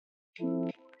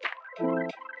Welcome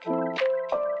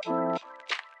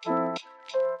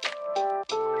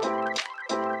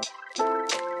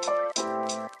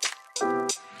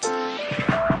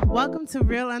to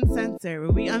Real Uncensored,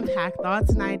 where we unpack thoughts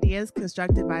and ideas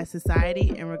constructed by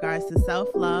society in regards to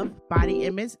self-love, body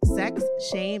image, sex,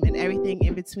 shame, and everything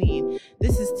in between.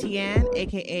 This is Tian,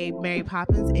 aka Mary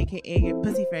Poppins, aka your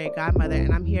pussy fairy godmother,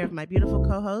 and I'm here with my beautiful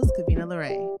co-host, Kavina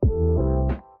LeRae.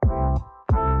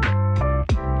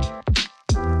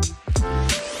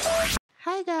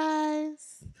 Hi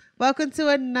guys, welcome to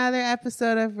another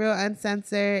episode of Real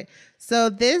Uncensored. So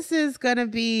this is gonna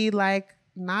be like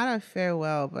not a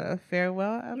farewell, but a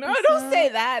farewell episode. No, don't say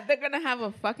that. They're gonna have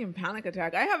a fucking panic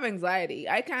attack. I have anxiety.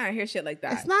 I can't hear shit like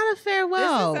that. It's not a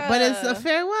farewell, but it's a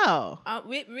farewell.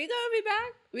 We gonna be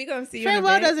back. We gonna see you.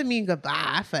 Farewell doesn't mean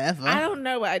goodbye forever. I don't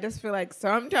know. I just feel like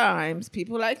sometimes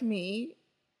people like me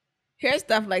hear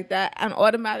stuff like that and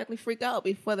automatically freak out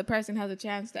before the person has a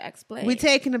chance to explain. We're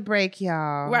taking a break,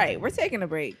 y'all. Right, we're taking a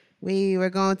break. We're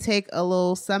gonna take a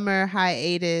little summer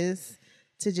hiatus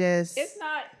to just. It's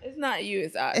not you.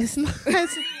 It's us. It's not.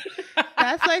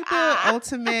 That's like the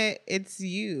ultimate "it's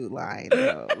you" line,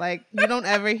 though. Like you don't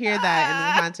ever hear that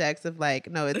in the context of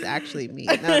like, no, it's actually me.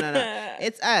 No,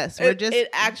 it's us. It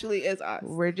actually is us.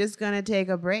 We're just gonna take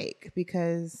a break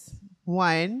because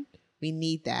 1, we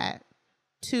need that.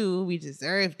 2, we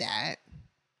deserve that.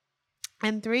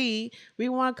 And 3, we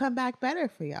want to come back better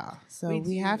for y'all. So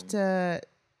we have to.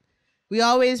 We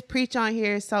always preach on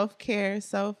here self-care,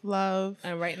 self-love.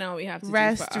 And right now we have to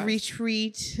rest,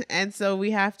 retreat. And so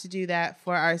we have to do that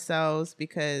for ourselves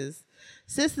because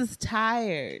sis is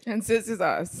tired. And sis is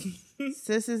us.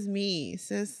 Sis is me.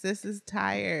 Sis is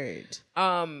tired.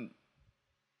 I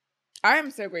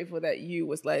am so grateful that you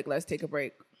was like, let's take a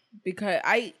break. Because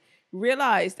I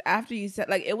realized after you said,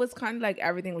 like, it was kind of like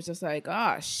everything was just like,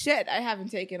 oh, shit, I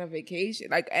haven't taken a vacation.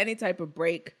 Like any type of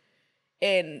break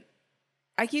in...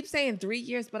 I keep saying 3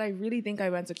 years, but I really think I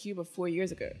went to Cuba 4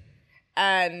 years ago.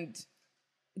 And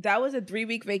that was a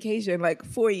 3-week vacation like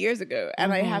 4 years ago.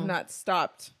 And I have not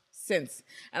stopped since.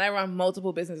 And I run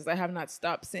multiple businesses. I have not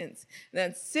stopped since. And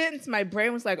then since my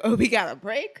brain was like, oh, we got a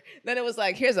break. Then it was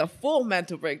like, here's a full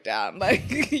mental breakdown.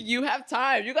 Like, you have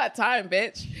time. You got time,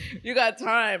 bitch. You got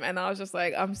time. And I was just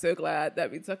like, I'm so glad that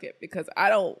we took it because I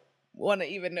don't want to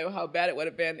even know how bad it would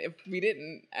have been if we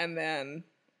didn't. And then...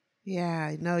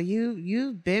 Yeah, no,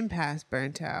 you've been past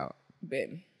burnt out.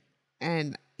 Been.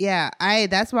 And yeah,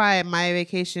 that's why my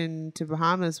vacation to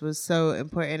Bahamas was so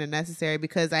important and necessary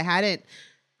because I hadn't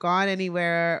gone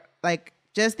anywhere. Like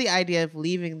just the idea of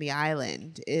leaving the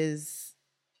island is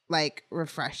like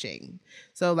refreshing.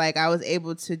 So like I was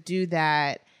able to do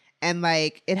that and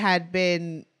like it had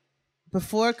been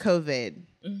before COVID.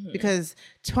 Mm-hmm. Because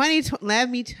 2020, let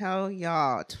me tell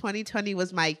y'all, 2020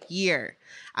 was my year.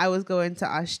 I was going to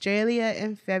Australia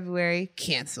in February,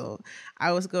 canceled.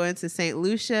 I was going to St.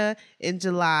 Lucia in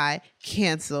July,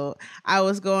 canceled. I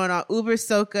was going on Uber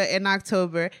Soca in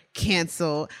October,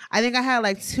 canceled. I think I had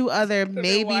like 2 other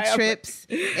maybe trips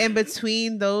in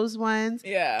between those ones,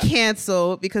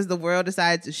 canceled because the world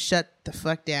decided to shut the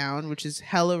fuck down, which is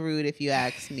hella rude if you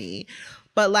ask me.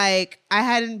 But like I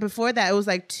hadn't before that, it was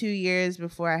like 2 years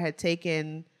before I had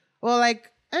taken,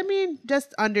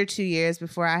 just under 2 years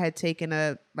before I had taken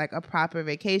a proper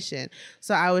vacation.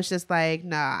 So I was just like,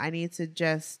 nah, I need to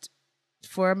just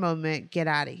for a moment get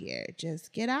out of here.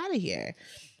 Just get out of here.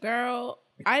 Girl,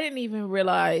 I didn't even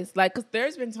realize, like, because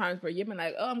there's been times where you've been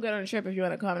like, oh, I'm going on a trip if you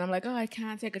want to come. And I'm like, oh, I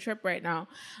can't take a trip right now.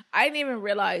 I didn't even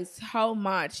realize how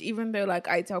much, even though, like,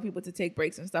 I tell people to take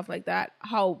breaks and stuff like that,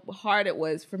 how hard it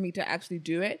was for me to actually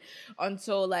do it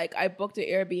until, like, I booked an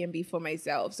Airbnb for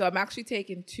myself. So I'm actually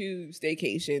taking 2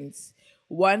 staycations.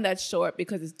 One that's short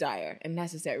because it's dire and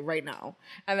necessary right now.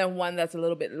 And then one that's a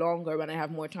little bit longer when I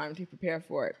have more time to prepare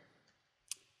for it.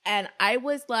 And I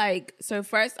was like, so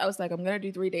first I was like, I'm going to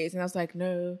do 3 days. And I was like,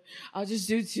 no, I'll just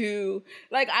do 2.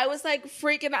 Like, I was like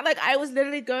freaking out. Like, I was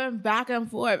literally going back and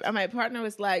forth. And my partner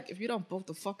was like, if you don't book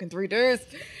the fucking 3 days.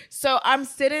 So I'm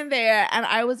sitting there and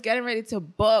I was getting ready to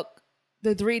book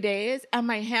the 3 days and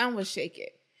my hand was shaking.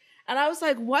 And I was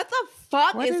like, what the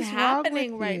fuck is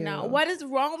happening right now? What is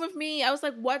wrong with me? I was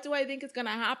like, what do I think is going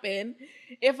to happen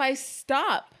if I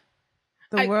stop?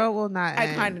 The world will not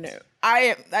end. I kind of know.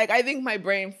 I think my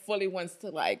brain fully wants to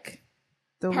like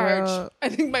purge. I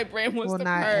think my brain wants to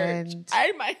purge.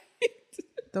 I might.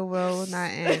 The world will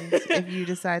not end if you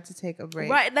decide to take a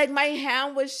break. Right. Like my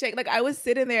hand was shaking. Like I was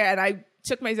sitting there and I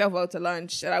took myself out to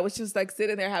lunch, and I was just like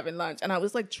sitting there having lunch, and I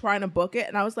was like trying to book it,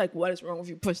 and I was like, what is wrong with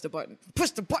you? Push the button.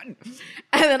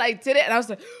 And then I did it, and I was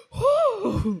like,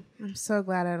 whoo. I'm so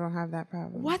glad I don't have that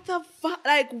problem. What the fuck?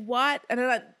 Like, what? And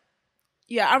then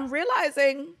I'm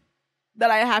realizing that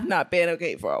I have not been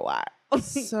okay for a while.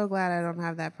 So glad I don't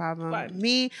have that problem.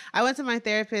 Fun. I went to my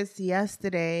therapist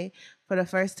yesterday for the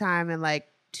first time in like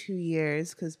 2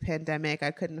 years because pandemic.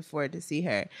 I couldn't afford to see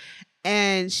her.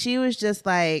 And she was just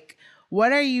like,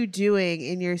 what are you doing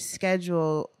in your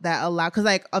schedule that allow, because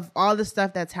like of all the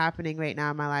stuff that's happening right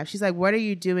now in my life, she's like, what are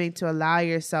you doing to allow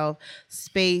yourself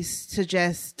space to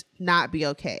just not be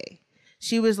okay?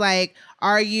 She was like,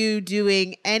 are you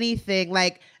doing anything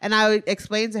like, and I would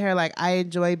explain to her, like, I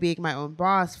enjoy being my own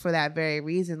boss for that very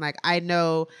reason. Like, I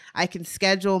know I can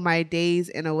schedule my days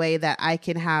in a way that I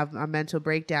can have a mental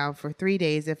breakdown for 3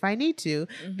 days if I need to,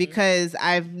 because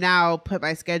I've now put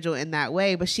my schedule in that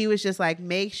way. But she was just like,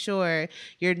 make sure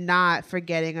you're not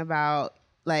forgetting about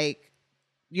like,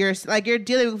 you're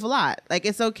dealing with a lot. Like,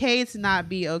 it's okay to not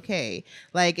be okay.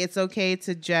 Like, it's okay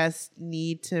to just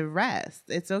need to rest.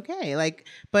 It's okay. Like,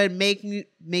 but making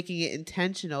it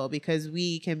intentional, because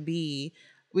we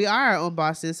are our own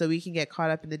bosses, so we can get caught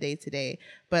up in the day to day.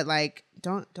 But like,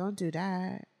 don't do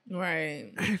that.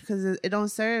 Right. Because it don't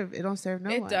serve no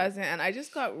one. It doesn't. And I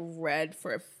just got read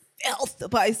for filth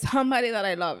by somebody that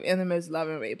I love in the most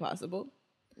loving way possible.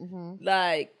 Mm-hmm.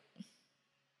 Like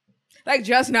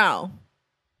just now.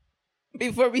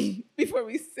 Before we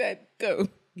said go.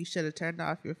 You should have turned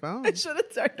off your phone. I should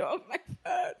have turned off my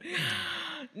phone.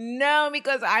 No,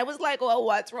 because I was like, well,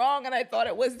 what's wrong? And I thought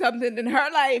it was something in her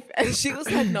life. And she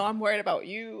was like, no, I'm worried about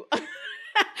you.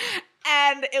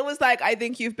 And it was like, I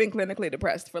think you've been clinically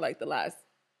depressed for like the last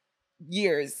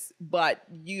years, but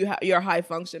you're high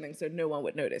functioning, so no one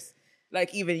would notice.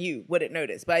 Like, even you wouldn't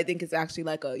notice. But I think it's actually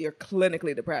like you're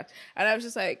clinically depressed. And I was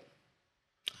just like,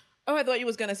 oh, I thought you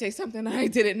was going to say something that I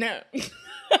didn't know.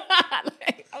 I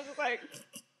was just like,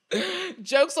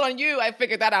 joke's on you. I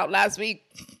figured that out last week.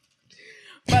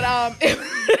 But it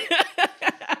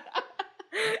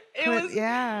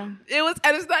was,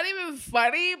 and it's not even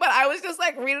funny, but I was just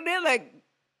like reading it like,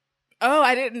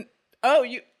 it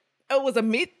was a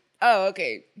me. Oh,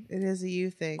 okay. It is a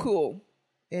you thing. Cool.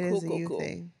 It is a you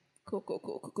thing. Cool.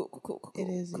 It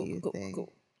is a you thing.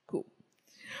 Cool.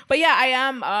 But yeah, I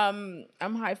am.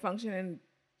 I'm high functioning.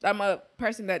 I'm a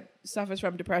person that suffers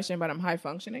from depression, but I'm high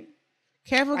functioning.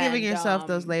 Careful giving yourself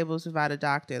those labels without a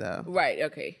doctor, though. Right.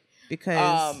 Okay.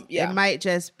 Because it might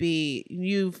just be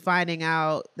you finding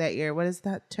out that you're, what is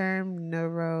that term?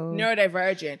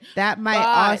 Neurodivergent. That might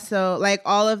also, like,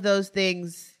 all of those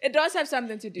things. It does have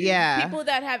something to do. Yeah. People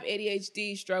that have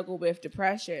ADHD struggle with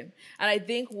depression. And I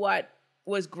think what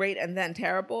was great and then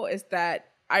terrible is that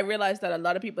I realized that a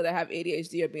lot of people that have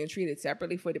ADHD are being treated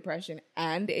separately for depression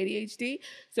and ADHD.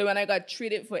 So when I got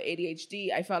treated for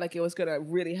ADHD, I felt like it was going to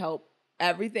really help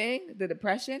everything, the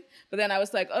depression. But then I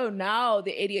was like, oh, now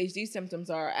the ADHD symptoms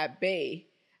are at bay.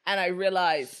 And I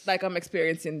realized, like, I'm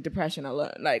experiencing depression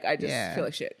alone. Like, I just feel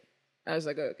like shit. I was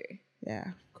like, oh, okay.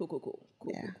 Yeah. Cool.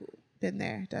 Been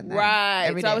there, done that.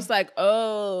 Right. So I was like,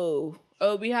 oh,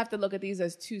 we have to look at these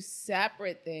as two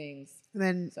separate things. And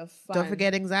then don't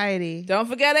forget anxiety. Because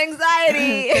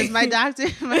my doctor,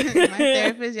 my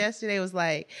therapist yesterday was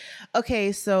like,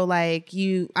 okay, so like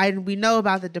we know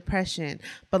about the depression,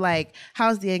 but like,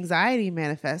 how's the anxiety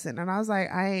manifesting? And I was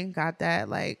like, I ain't got that.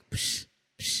 Like, psh.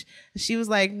 She was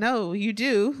like, no, you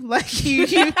do. Like you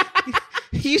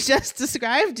just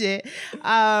described it.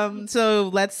 So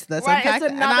let's unpack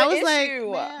it. And I was like,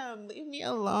 ma'am, leave me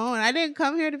alone. I didn't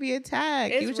come here to be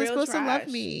attacked. You were just supposed to love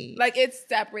me. Like, it's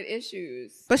separate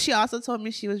issues. But she also told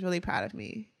me she was really proud of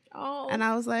me. Oh. And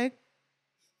I was like,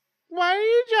 why are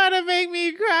you trying to make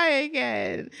me cry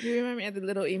again? You remember me at the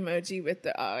little emoji with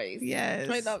the eyes? Yes.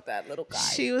 I love that little guy.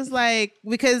 She was like,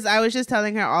 because I was just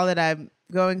telling her all that I'm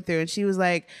going through, and she was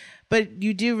like, but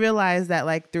you do realize that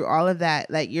like through all of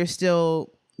that, like you're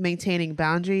still maintaining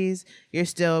boundaries, you're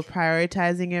still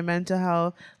prioritizing your mental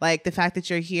health. Like the fact that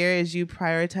you're here is you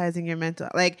prioritizing your mental,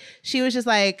 like she was just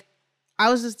like,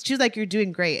 she was like, you're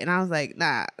doing great. And I was like,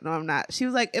 nah, no, I'm not. She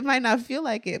was like, it might not feel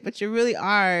like it, but you really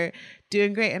are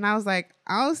doing great. And I was like,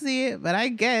 I don't see it, but I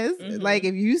guess like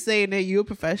if you saying that you're a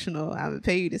professional, I would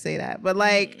pay you to say that. But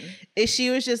like,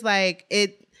 she was just like,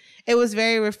 it was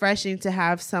very refreshing to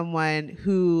have someone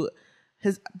who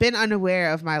has been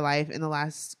unaware of my life in the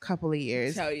last couple of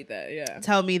years.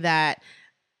 Tell me that,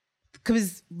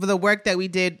 because the work that we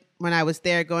did when I was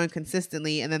there going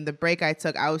consistently, and then the break I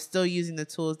took, I was still using the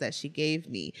tools that she gave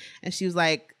me. And she was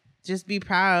like, just be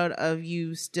proud of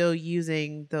you still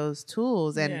using those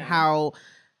tools and how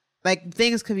like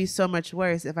things could be so much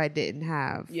worse if I didn't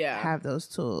have those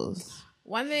tools.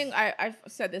 One thing I've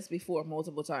said this before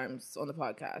multiple times on the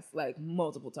podcast, like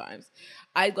multiple times.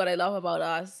 What I love about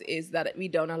us is that we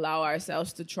don't allow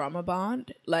ourselves to trauma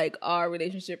bond. Like our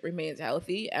relationship remains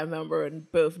healthy, and when we're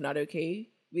both not okay,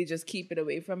 we just keep it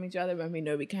away from each other when we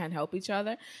know we can't help each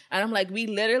other. And I'm like, we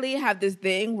literally have this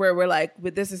thing where we're like,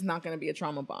 but this is not going to be a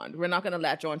trauma bond. We're not going to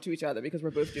latch on to each other because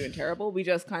we're both doing terrible. We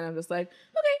just kind of just like,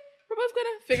 okay, we're both going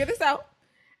to figure this out.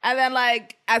 And then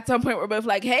like at some point we're both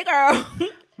like, hey girl.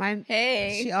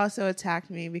 Hey. She also attacked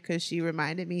me because she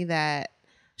reminded me that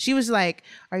she was like,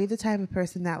 are you the type of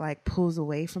person that like pulls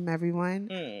away from everyone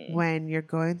when you're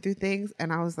going through things?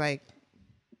 And I was like,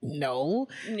 no.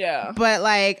 Yeah. But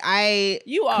like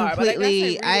you are, but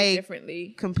I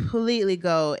differently. Completely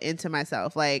go into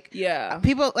myself. Like yeah.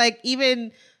 People like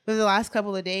even for the last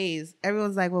couple of days,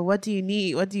 everyone's like, well, what do you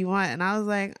need? What do you want? And I was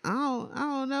like, I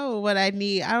don't know what I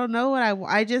need. I don't know what I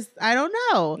want. I don't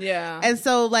know. Yeah. And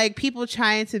so like people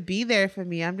trying to be there for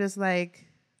me, I'm just like,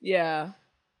 yeah,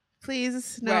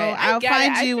 please, no, right. I'll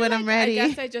find you when I'm ready. I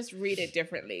guess I just read it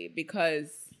differently because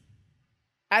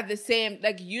at the same,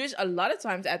 like a lot of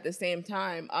times at the same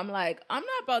time, I'm like, I'm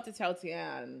not about to tell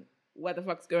Tian what the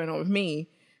fuck's going on with me.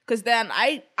 Because then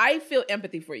I feel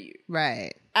empathy for you.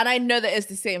 Right. And I know that it's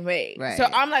the same way. Right. So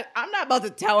I'm like, I'm not about to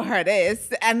tell her this.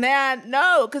 And then,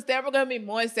 no, because then we're going to be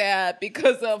more sad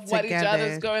because of what each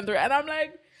other's going through. And I'm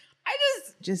like,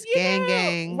 Just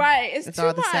gang. Right. It's too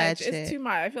all the much. Sad shit. It's too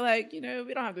much. I feel like, we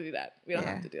don't have to do that. We don't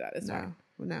have to do that. It's fine.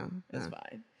 No. It's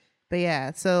fine. But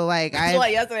yeah, so like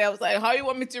yesterday I was like, how you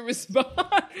want me to respond?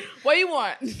 What do you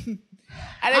want? And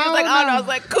he was like, oh no. I was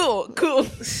like, cool.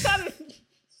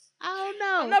 I don't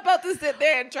know. I'm not about to sit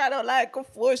there and try to like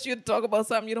force you to talk about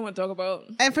something you don't want to talk about.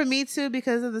 And for me too,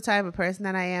 because of the type of person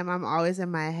that I am, I'm always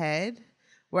in my head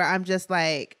where I'm just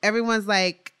like, everyone's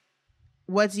like,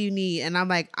 what do you need? And I'm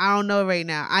like, I don't know right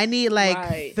now. I need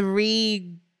like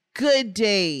 3 good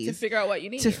days to figure out what you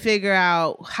need, to figure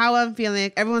out how I'm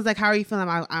feeling. Everyone's like, how are you feeling?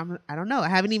 I don't know. I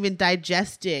haven't even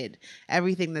digested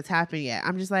everything that's happened yet.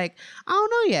 I'm just like, I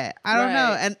don't know yet. I don't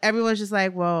know. And everyone's just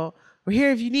like, well, we're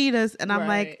here if you need us. And I'm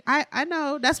like, I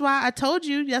know. That's why I told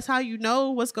you. That's how you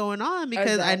know what's going on,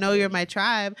 because I know you're my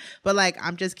tribe. But like,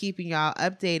 I'm just keeping y'all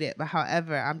updated. But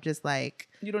however, I'm just like,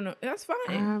 you don't know. That's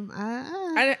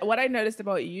fine. What I noticed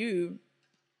about you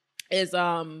is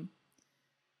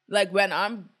like when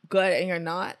I'm good and you're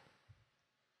not,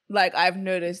 like I've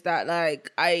noticed that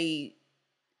like I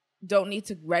don't need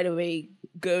to right away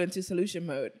go into solution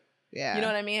mode. Yeah. You know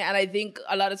what I mean? And I think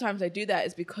a lot of times I do that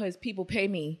is because people pay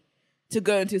me to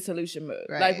go into solution mode.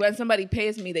 Right. Like when somebody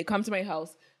pays me, they come to my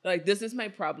house, like, this is my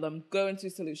problem, go into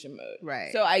solution mode.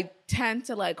 Right. So I tend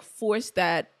to like force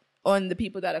that on the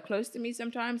people that are close to me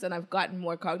sometimes, and I've gotten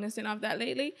more cognizant of that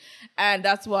lately. And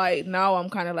that's why now I'm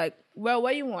kind of like, well,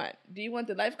 what do you want? Do you want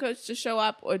the life coach to show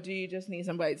up, or do you just need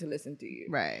somebody to listen to you?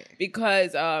 Right.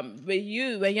 Because when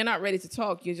you're not ready to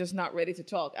talk, you're just not ready to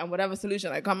talk. And whatever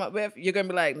solution I come up with, you're going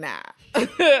to be like, nah.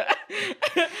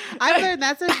 I learned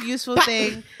that's a useful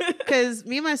thing, because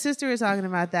me and my sister were talking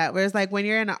about that, where it's like when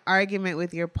you're in an argument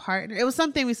with your partner, it was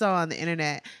something we saw on the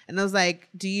internet, and it was like,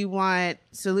 do you want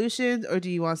solutions or do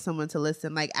you want someone to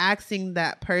listen? Like asking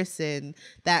that person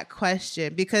that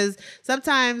question, because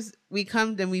sometimes we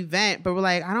come and we vent, but we're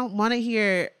like, I don't want to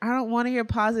hear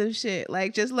positive shit.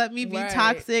 Like, just let me be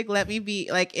toxic. Let me be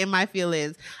like in my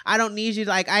feelings. I don't need you to,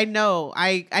 like, I know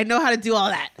how to do all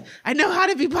that. I know how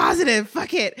to be positive.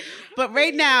 Fuck it. But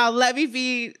right now, let me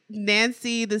be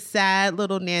Nancy, the sad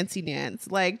little Nancy Nance,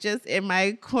 like just in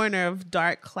my corner of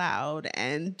dark cloud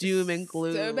and doom and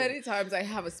gloom. So many times I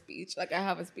have a speech.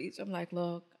 I'm like,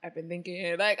 look, I've been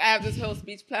thinking, like, I have this whole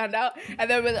speech planned out. And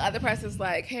then when the other person's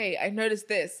like, hey, I noticed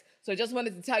this, so I just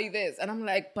wanted to tell you this. And I'm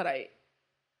like, but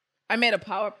I made a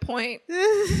PowerPoint.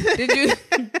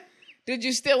 Did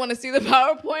you still want to see the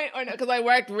PowerPoint or not? Because I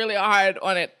worked really hard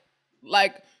on it.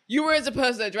 Like, you were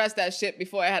supposed to address that shit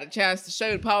before I had a chance to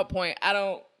show you the PowerPoint.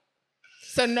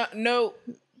 So no.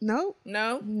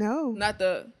 Not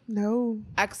the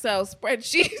Excel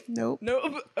spreadsheet. Nope.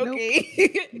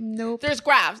 Okay. Nope. There's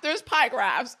graphs. There's pie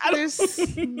graphs.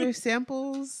 There's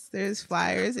samples. There's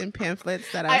flyers and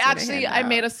pamphlets that I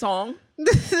made a song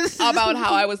about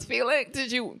how I was feeling.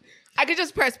 I could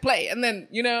just press play and then,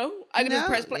 I could just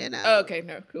press play. Okay,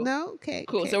 no, cool. No, okay.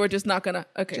 Cool. Okay. So we're just not gonna,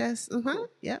 okay. Just,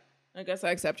 yep. I guess I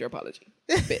accept your apology.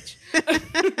 Bitch.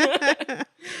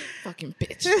 Fucking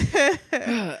bitch.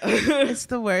 It's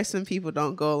the worst when people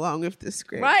don't go along with the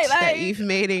script that you've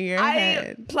made in your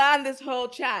head. I planned this whole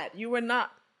chat. You were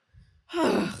not.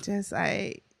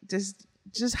 just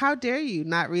Just how dare you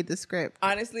not read the script?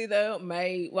 Honestly, though,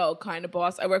 kind of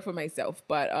boss, I work for myself,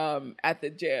 but at the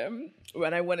gym,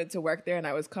 when I wanted to work there and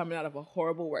I was coming out of a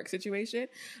horrible work situation,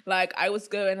 like I was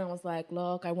good and I was like,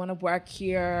 look, I want to work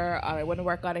here. I want to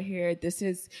work out of here. This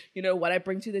is, what I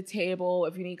bring to the table.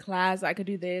 If you need class, I could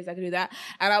do this, I could do that.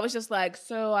 And I was just like,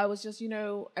 I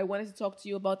wanted to talk to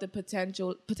you about the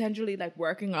potentially like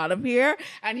working out of here.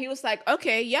 And he was like,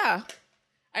 okay, yeah.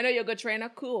 I know you're a good trainer.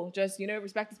 Cool. Just,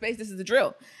 respect the space. This is the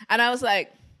drill. And I was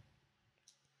like,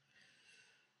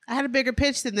 I had a bigger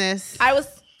pitch than this. I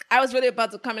was really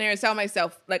about to come in here and sell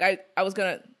myself. Like I was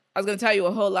gonna tell you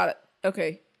a whole lot of,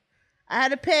 okay. I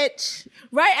had a pitch.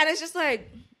 Right. And it's just like,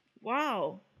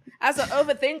 wow. As an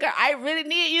overthinker, I really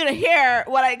need you to hear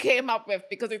what I came up with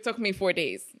because it took me 4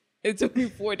 days. It took me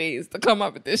 4 days to come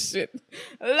up with this shit.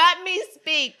 Let me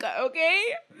speak, okay?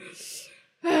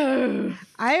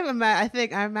 I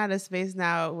think I'm at a space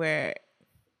now where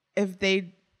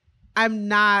I'm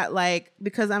not like,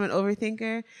 because I'm an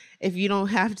overthinker, if you don't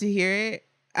have to hear it,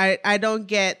 I don't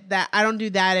get that. I don't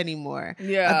do that anymore.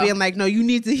 Yeah. Of being like, no, you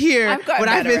need to hear what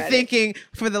I've been thinking it.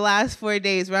 for the last 4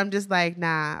 days, where I'm just like,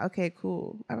 nah, okay,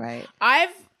 cool. All right.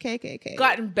 I've KKK.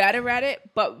 gotten better at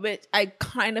it, but I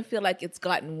kind of feel like it's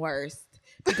gotten worse.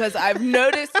 Because I've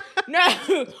noticed, I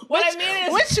mean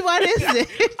is... Which one is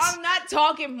it? I'm not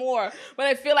talking more, but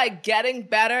I feel like getting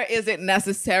better isn't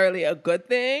necessarily a good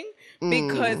thing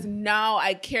because now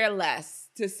I care less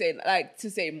to say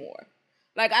more.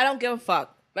 Like, I don't give a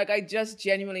fuck. Like, I just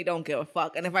genuinely don't give a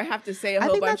fuck. And if I have to say a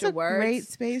whole bunch of words... I think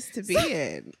that's a great space to be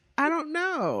in. I don't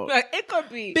know. Like, it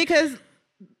could be. Because...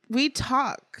 we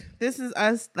talk. This is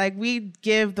us. Like, we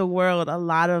give the world a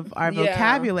lot of our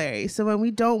vocabulary. So when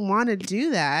we don't want to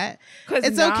do that,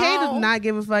 it's okay to not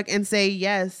give a fuck and say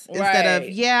yes instead of,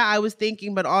 I was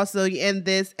thinking, but also in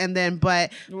this and then,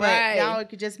 but now it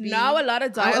could just be. Now a lot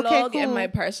of dialogue in my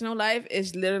personal life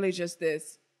is literally just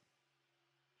this.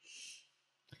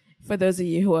 For those of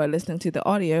you who are listening to the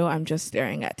audio, I'm just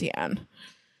staring at Tian.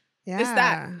 Yeah. It's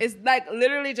that. It's like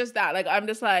literally just that. Like, I'm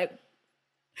just like,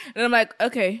 and I'm like,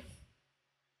 okay,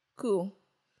 cool.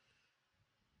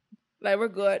 Like, we're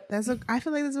good. I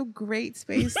feel like that's a great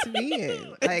space to be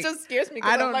in. Like, it just scares me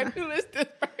because I'm like, who is this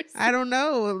person? I don't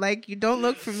know. Like, you don't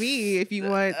look for me if you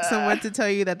want someone to tell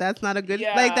you that that's not a good...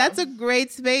 Like, that's a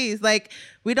great space. Like,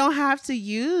 we don't have to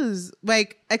use...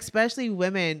 Like, especially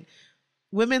women.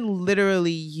 Women literally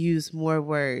use more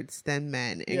words than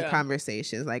men in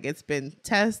conversations. Like, it's been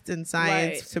tests and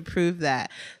science to prove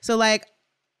that. So, like,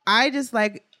 I just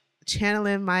like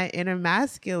channeling my inner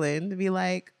masculine to be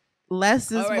like,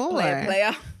 less is more.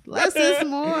 Play Less is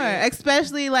more.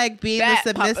 Especially like being the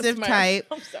submissive type.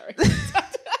 I'm sorry.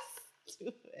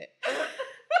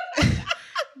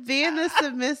 Being the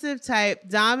submissive type,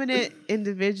 dominant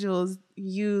individuals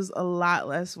use a lot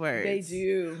less words. They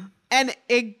do. And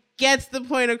it gets the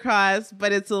point across,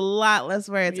 but it's a lot less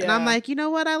words. Yeah. And I'm like, you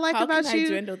know what I like about you? How can I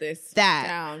dwindle this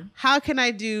down? How can I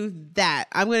do that?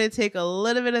 I'm going to take a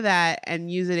little bit of that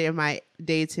and use it in my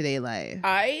day-to-day life.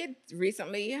 I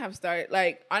recently have started,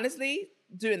 like, honestly,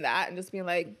 doing that and just being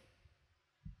like,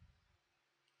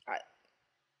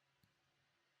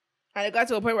 and it got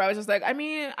to a point where I was just like, I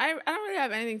mean, I don't really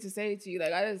have anything to say to you.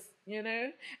 Like, I just,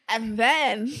 and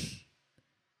then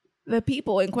the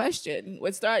people in question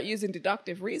would start using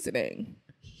deductive reasoning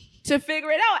to figure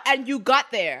it out. And you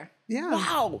got there. Yeah.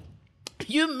 Wow.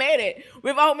 You made it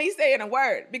without me saying a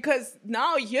word because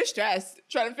now you're stressed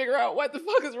trying to figure out what the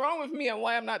fuck is wrong with me and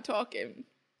why I'm not talking.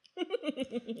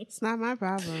 It's not my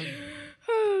problem.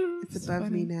 It's above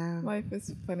me now. Life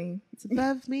is funny. It's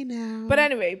above me now. But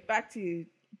anyway, back to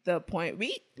the point.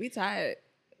 We tired.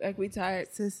 Like, we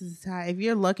tired. Sis is tired. If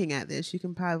you're looking at this, you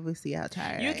can probably see how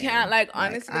tired you can't, like,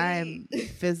 honestly. I'm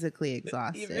physically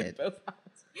exhausted.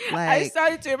 Like, I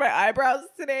started doing my eyebrows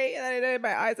today, and I did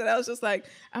my eyes, and I was just like,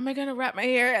 am I going to wrap my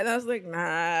hair? And I was like,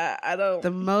 nah, I don't.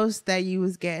 The most that you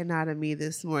was getting out of me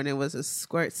this morning was a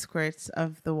squirts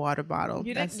of the water bottle.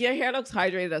 Your hair looks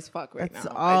hydrated as fuck right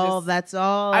now. That's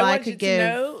all I could give. To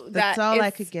know that's all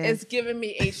I could give. It's giving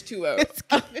me H2O. It's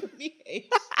giving me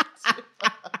H2O.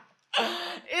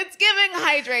 It's giving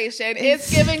hydration.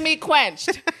 It's giving me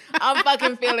quenched. I'm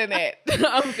fucking feeling it.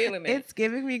 I'm feeling it. It's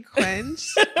giving me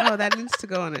quenched. Oh, that needs to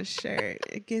go on a shirt.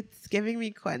 It's giving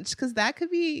me quenched because that could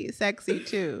be sexy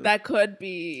too. That could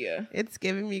be. It's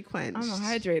giving me quenched. I'm a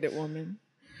hydrated woman.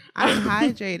 I'm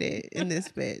hydrated in this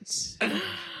bitch.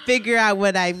 Figure out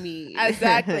what I mean.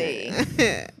 Exactly.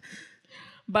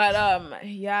 But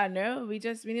we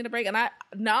need a break. And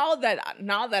now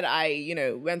that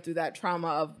I went through that trauma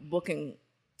of booking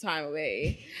time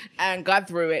away and got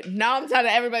through it, now I'm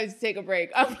telling everybody to take a break.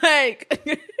 I'm like,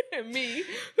 me,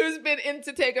 who's been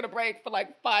into taking a break for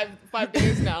like five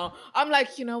days now, I'm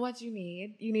like, you know what you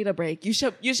need? You need a break. You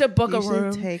should book a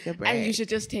room. Take a break. And you should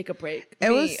just take a break. It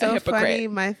was so funny.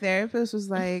 My therapist was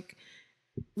like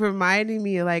reminding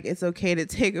me like it's okay to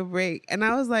take a break. And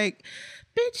I was like,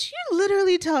 bitch, you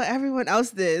literally tell everyone else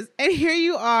this. And here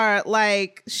you are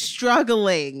like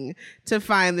struggling to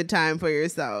find the time for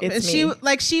yourself. It's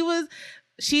and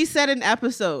she said an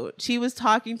episode. She was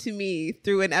talking to me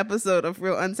through an episode of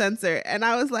Real Uncensored. And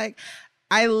I was like,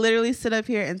 I literally sit up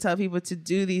here and tell people to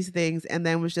do these things and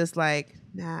then was just like,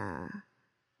 nah,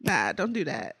 don't do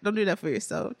that. Don't do that for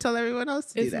yourself. Tell everyone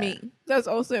else to do that. It's me. That's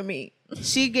also me.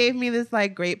 She gave me this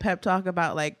like great pep talk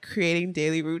about like creating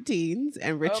daily routines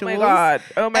and rituals. Oh my God.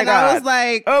 And I was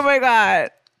like, oh my God.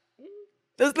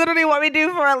 This is literally what we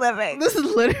do for a living. This is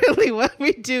literally what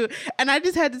we do. And I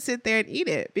just had to sit there and eat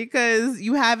it because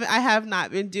I have not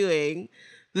been doing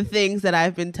the things that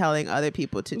I've been telling other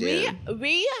people to do.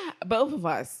 We both of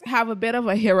us have a bit of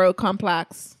a hero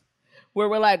complex where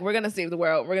we're like, we're going to save the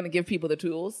world. We're going to give people the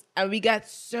tools. And we got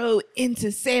so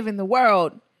into saving the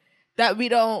world that we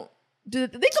don't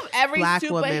think of every Black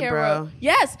superhero. woman, bro.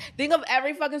 Yes. Think of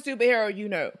every fucking superhero you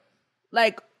know.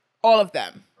 Like all of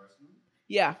them.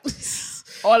 Yeah.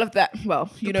 All of that. Well,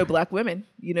 you know black women.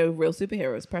 You know real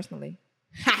superheroes personally.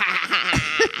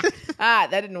 That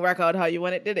didn't work out how you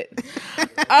wanted, did it?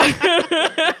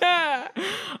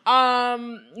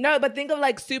 No, but think of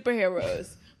like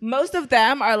superheroes. Most of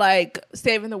them are like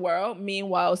saving the world,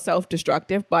 meanwhile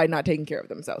self-destructive by not taking care of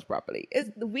themselves properly.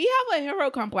 We have a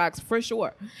hero complex for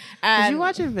sure. And did you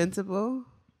watch Invincible?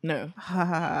 No.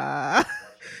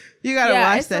 You gotta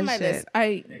watch that shit. List.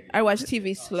 I watch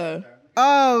TV slow.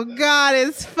 Oh God,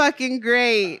 it's fucking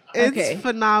great. It's Okay.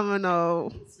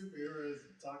 phenomenal.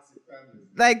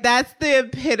 Like that's the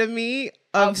epitome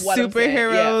of what I'm saying,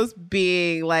 superheroes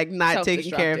being like not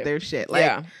taking care of their shit. Like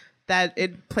Yeah. that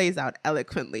it plays out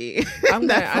eloquently.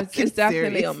 It's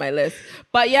definitely on my list.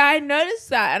 But yeah, I noticed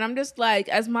that, and I'm just like,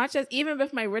 as much as even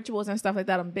with my rituals and stuff like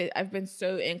that, I've been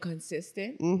so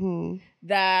inconsistent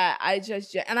that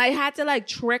and I had to like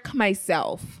trick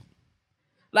myself.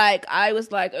 Like I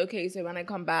was like, okay, so when I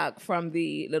come back from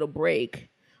the little break,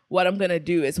 what I'm gonna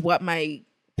do is what my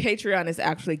Patreon is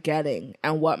actually getting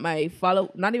and what my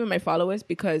not even my followers,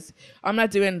 because I'm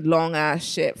not doing long ass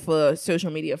shit for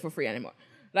social media for free anymore.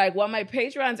 Like what my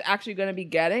Patreon's actually going to be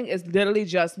getting is literally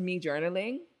just me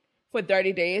journaling for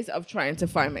 30 days of trying to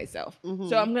find myself.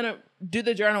 So I'm going to do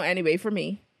the journal anyway for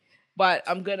me, but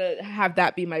I'm going to have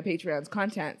that be my Patreon's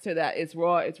content so that it's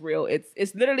raw, it's real.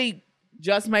 It's literally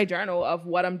just my journal of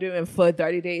what I'm doing for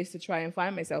 30 days to try and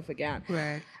find myself again.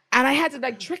 Right. And I had to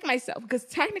like trick myself because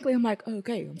technically I'm like,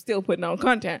 okay, I'm still putting out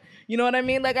content. You know what I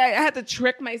mean? Like I had to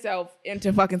trick myself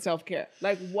into fucking self-care.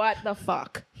 Like what the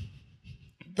fuck?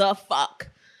 The fuck?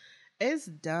 It's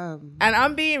dumb. And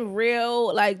I'm being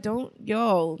real, like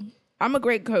I'm a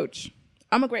great coach.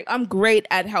 I'm great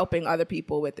at helping other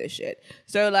people with this shit.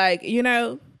 So like, you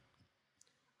know,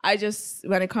 I just,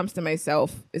 when it comes to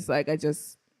myself, it's like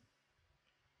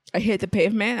I hit the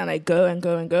pavement and I go and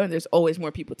go and go and there's always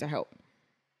more people to help.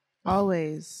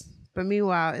 Always. But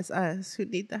meanwhile, it's us who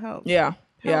need the help. Yeah.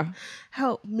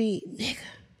 Help me, nigga.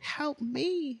 Help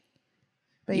me.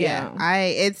 But Yeah.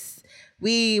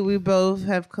 we both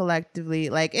have collectively,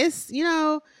 like, it's, you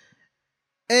know,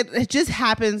 it just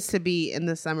happens to be in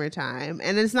the summertime.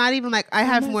 And it's not even like I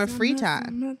have more free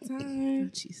time.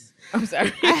 Jeez. I'm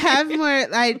sorry. I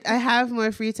have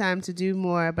more free time to do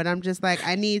more, but I'm just like,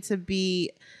 I need to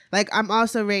be like, I'm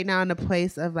also right now in a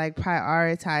place of like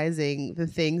prioritizing the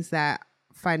things that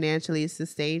financially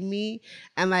sustain me.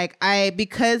 And like,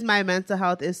 because my mental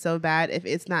health is so bad, if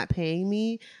it's not paying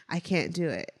me, I can't do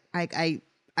it. Like I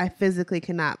physically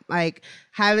cannot, like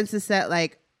having to set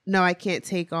like, no, I can't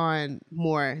take on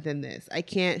more than this. I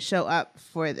can't show up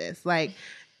for this. Like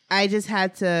I just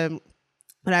had to,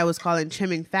 what I was calling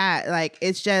trimming fat. Like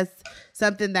it's just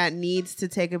something that needs to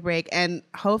take a break. And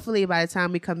hopefully by the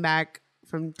time we come back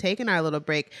from taking our little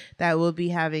break, that we'll be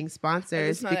having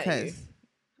sponsors because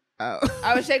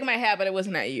I was shaking my head, but it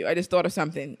wasn't at you. I just thought of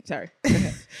something. Sorry.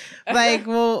 Like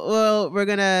we're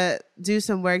gonna do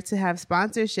some work to have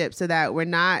sponsorship so that we're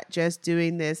not just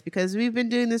doing this because we've been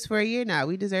doing this for a year now.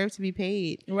 We deserve to be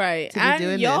paid, right? To be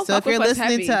doing this. So if you're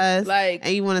listening to us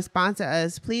and you want to sponsor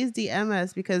us, please DM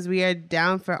us because we are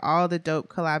down for all the dope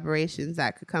collaborations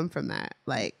that could come from that.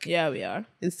 Like, yeah, we are.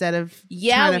 Instead of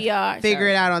trying to figure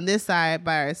it out on this side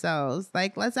by ourselves,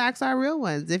 like let's ask our real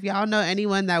ones. If y'all know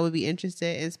anyone that would be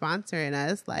interested in sponsoring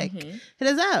us, like hit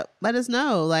us up. Let us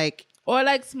know. Like. Or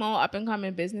like small up and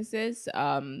coming businesses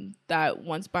that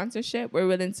want sponsorship. We're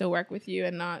willing to work with you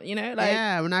and not, you know, like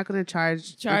we're not going to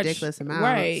charge ridiculous amounts.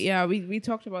 Right. Yeah. We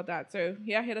talked about that. So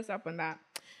yeah, hit us up on that.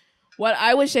 What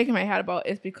I was shaking my head about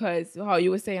is because how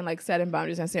you were saying like setting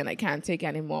boundaries and saying I can't take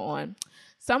any more on.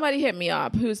 Somebody hit me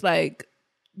up who's like,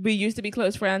 we used to be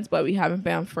close friends, but we haven't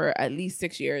been for at least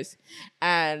 6 years.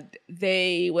 And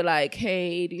they were like,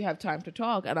 hey, do you have time to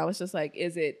talk? And I was just like,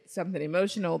 is it something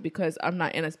emotional? Because I'm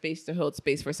not in a space to hold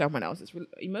space for someone else's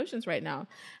emotions right now.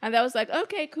 And that was like,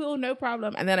 okay, cool, no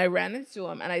problem. And then I ran into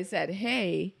him and I said,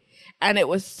 hey. And it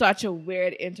was such a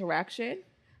weird interaction.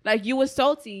 Like, you were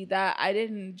salty that I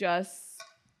didn't just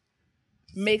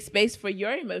make space for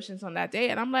your emotions on that day.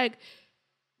 And I'm like,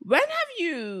 when have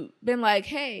you been like,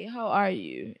 hey, how are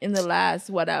you in the last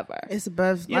whatever? It's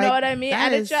above. You know what I mean?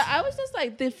 And I was just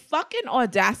like, the fucking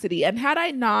audacity. And had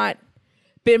I not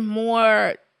been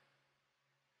more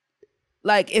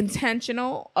like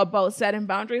intentional about setting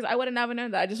boundaries, I would have never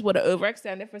known that. I just would have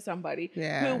overextended for somebody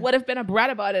who would have been a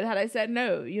brat about it had I said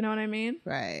no. You know what I mean?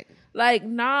 Right. Like,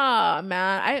 nah,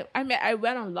 man. I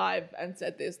went on live and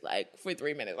said this like for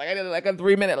 3 minutes. Like I did like a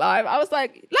 3-minute live. I was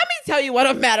like, let me tell you what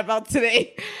I'm mad about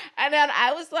today. And then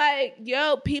I was like,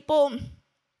 yo, people,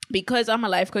 because I'm a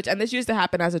life coach, and this used to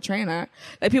happen as a trainer,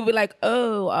 like people be like,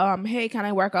 oh, hey, can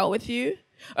I work out with you?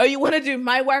 Oh, you want to do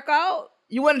my workout?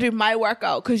 You want to do my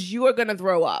workout because you are going to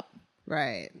throw up.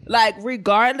 Right. Like,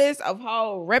 regardless of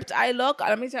how ripped I look,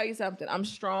 let me tell you something. I'm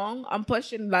strong. I'm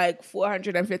pushing like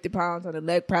 450 pounds on the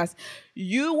leg press.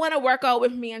 You want to work out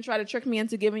with me and try to trick me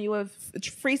into giving you a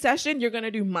free session, you're going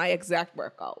to do my exact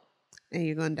workout. And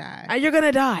you're going to die. And you're going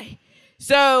to die.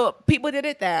 So people did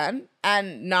it then.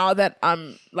 And now that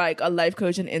I'm like a life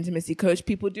coach and intimacy coach,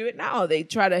 people do it now. They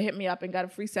try to hit me up and got a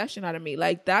free session out of me.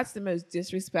 Like, that's the most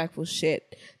disrespectful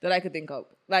shit that I could think of.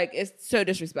 Like, it's so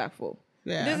disrespectful.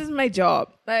 Yeah. This is my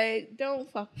job. Like, don't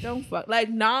fuck. Like,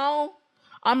 now,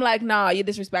 I'm like, nah, you're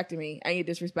disrespecting me and you're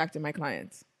disrespecting my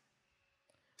clients.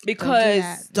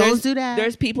 Because don't do that.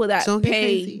 There's people that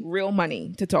pay real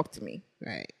money to talk to me.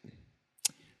 Right.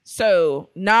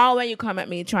 So now when you come at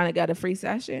me trying to get a free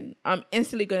session, I'm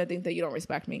instantly going to think that you don't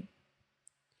respect me.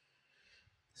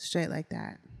 Straight like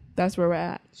that. That's where we're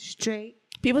at. Straight.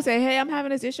 People say, hey, I'm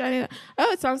having this issue.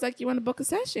 Oh, it sounds like you want to book a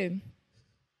session.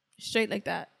 Straight like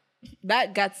that.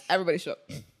 That gets everybody shook.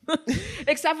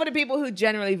 Except for the people who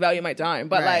genuinely value my time.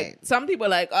 But like some people are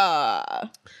like,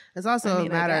 it's also a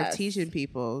matter of teaching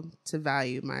people to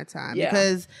value my time.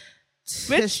 Because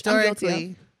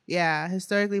historically,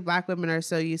 Black women are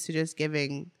so used to just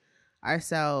giving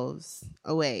ourselves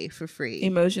away for free.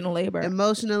 Emotional labor.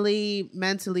 Emotionally,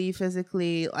 mentally,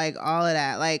 physically, like all of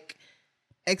that. Like,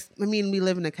 we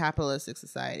live in a capitalistic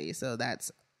society, so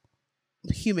that's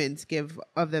humans give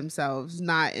of themselves,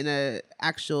 not in a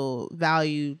actual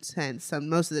value sense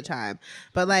most of the time,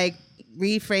 but like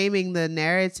reframing the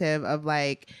narrative of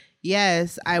like,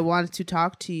 yes, I want to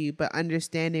talk to you, but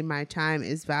understanding my time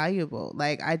is valuable.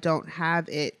 Like, I don't have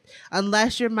it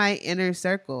unless you're my inner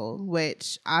circle,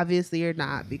 which obviously you're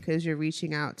not because you're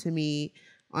reaching out to me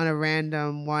on a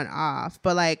random one-off.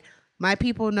 But like, my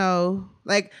people know,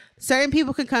 like, certain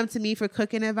people can come to me for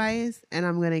cooking advice and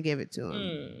I'm going to give it to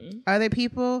them. Other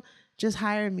people, just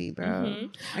hire me, bro. Mm-hmm.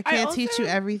 I can't teach you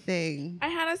everything. I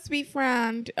had a sweet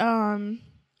friend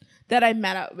that I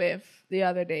met up with the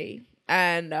other day.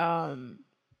 And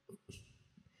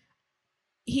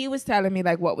he was telling me,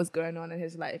 like, what was going on in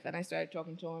his life. And I started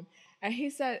talking to him. And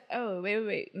he said, oh,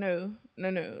 wait. No.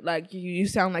 Like, you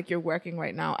sound like you're working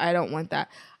right now. I don't want that.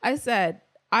 I said,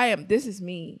 this is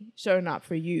me showing up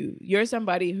for you. You're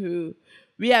somebody who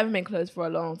we haven't been close for a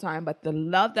long time, but the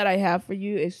love that I have for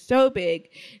you is so big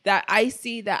that I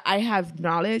see that I have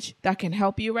knowledge that can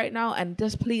help you right now, and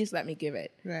just please let me give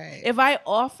it. Right. If I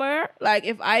offer, like,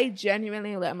 if I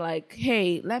genuinely am like,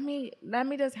 hey, let me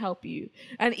just help you.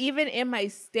 And even in my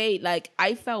state, like,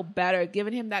 I felt better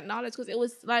giving him that knowledge because it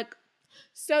was like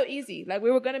so easy. Like, we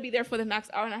were going to be there for the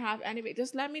next hour and a half anyway.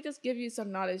 Just let me just give you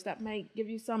some knowledge that might give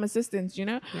you some assistance, you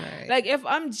know? Right. Like, if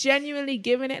I'm genuinely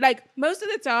giving it, like, most of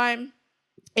the time,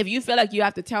 if you feel like you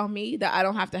have to tell me that I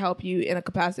don't have to help you in a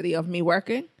capacity of me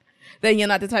working, then you're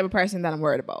not the type of person that I'm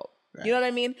worried about. Right. You know what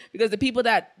I mean? Because the people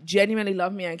that genuinely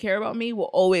love me and care about me will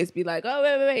always be like, oh,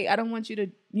 wait. I don't want you to,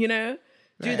 you know,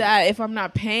 do that if I'm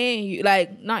not paying you.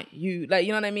 Like, not you. Like,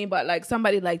 you know what I mean? But like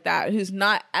somebody like that who's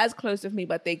not as close with me,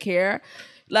 but they care.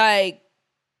 Like,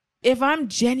 if I'm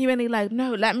genuinely like,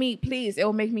 no, let me, please, it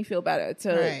will make me feel better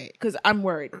because I'm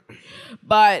worried.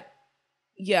 But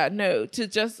yeah, no, to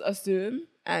just assume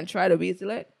and try to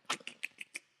weasel it.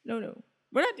 No.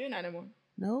 We're not doing that anymore.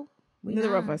 No.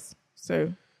 Neither of us.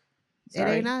 So It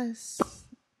ain't us.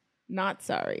 Not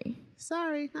sorry.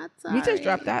 Sorry, not sorry. We just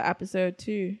dropped that episode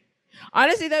too.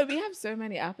 Honestly, though, we have so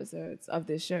many episodes of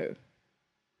this show.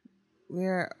 We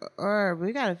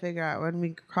gotta figure out when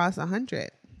we cross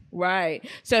 100. Right.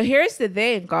 So here's the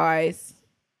thing, guys.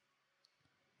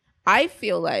 I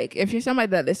feel like if you're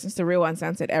somebody that listens to Real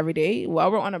Uncensored every day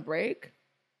while we're on a break,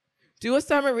 do a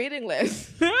summer reading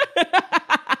list.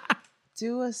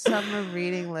 Do a summer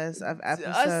reading list of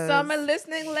episodes. A summer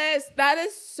listening list. That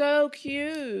is so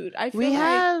cute. I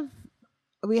feel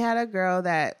we had a girl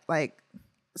that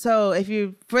so if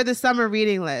you, for the summer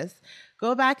reading list,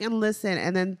 go back and listen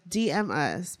and then DM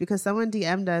us, because someone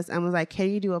DM'd us and was like, can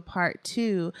you do a part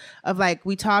 2 of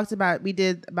we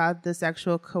did about the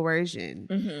sexual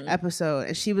coercion episode.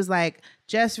 And she was like,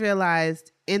 just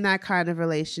realized in that kind of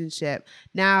relationship,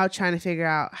 now trying to figure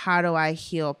out how do I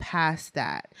heal past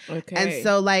that. Okay. And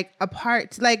so a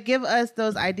part, give us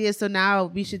those ideas. So now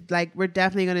we should we're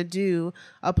definitely going to do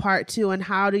a part 2 on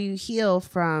how do you heal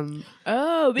from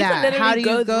can literally how do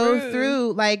you go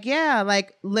through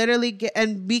literally get,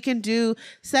 and we can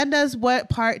send us what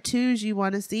part 2s you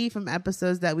want to see from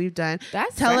episodes that we've done.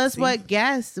 Tell us what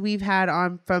guests we've had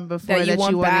on from before that you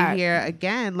want to hear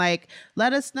again.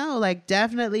 Let us know.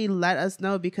 Definitely let us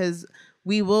know, because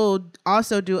we will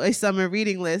also do a summer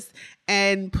reading list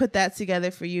and put that together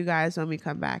for you guys when we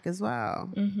come back as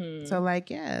well. So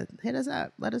hit us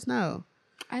up. Let us know.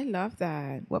 I love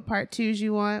that. What part 2s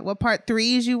you want? What part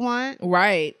 3s you want?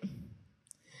 Right.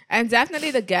 And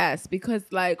definitely the guests, because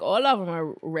all of them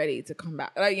are ready to come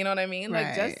back. You know what I mean?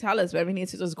 Right. Just tell us, but we need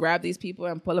to just grab these people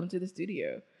and pull them to the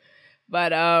studio.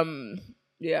 But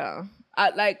yeah.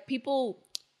 People,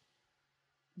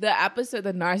 the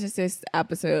narcissist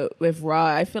episode with Raw,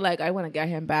 I feel like I want to get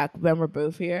him back when we're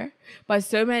both here. But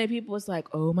so many people was like,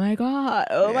 oh my God.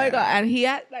 And he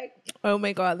had oh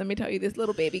my God, let me tell you, this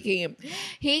little baby came.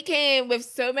 He came with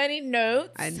so many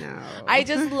notes. I know. I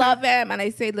just love him. And I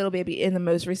say little baby in the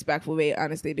most respectful way,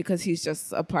 honestly, because he's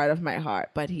just a part of my heart.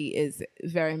 But he is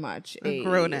very much a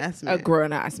grown-ass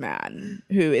man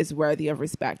who is worthy of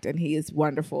respect. And he is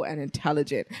wonderful and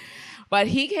intelligent. But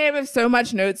he came with so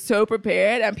much notes, so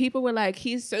prepared, and people were like,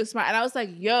 he's so smart. And I was like,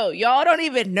 yo, y'all don't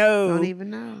even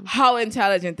know how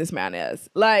intelligent this man is.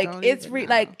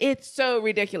 It's so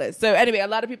ridiculous. So anyway, a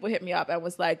lot of people hit me up and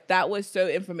was like, that was so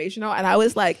informational. And I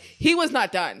was like, he was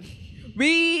not done.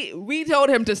 We told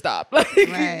him to stop.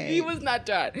 Right. He was not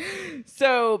done.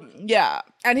 So yeah.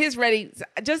 And he's ready.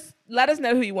 Just let us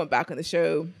know who you want back on the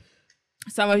show.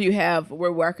 Some of you have.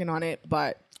 We're working on it,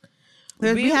 but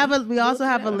we also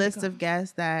have a list of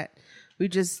guests that we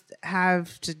just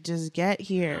have to just get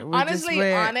here.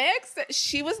 Honestly, Onyx,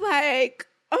 she was like,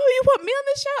 oh, you want me on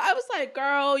this show? I was like,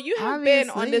 girl, you have been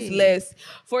on this list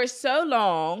for so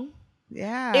long.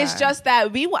 Yeah. It's just that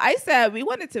I said we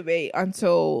wanted to wait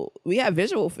until we have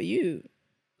visual for you.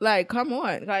 Come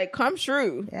on. Come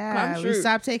true. Yeah. Come true. We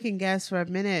stopped taking guests for a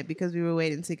minute because we were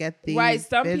waiting to get the right.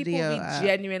 Some video people be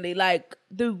genuinely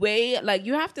the way,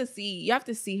 you have to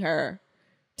see her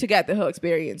to get the whole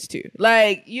experience too.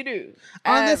 You do.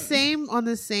 On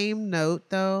the same note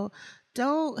though,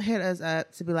 don't hit us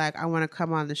up to be like, I want to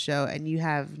come on the show and you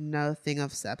have nothing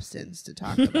of substance to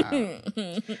talk about.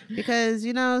 Because,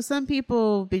 some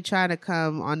people be trying to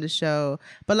come on the show,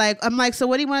 but I'm like, so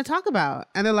what do you want to talk about?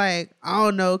 And they're like, I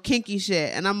don't know, kinky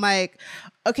shit. And I'm like,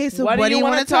 okay, so what do you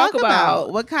want to talk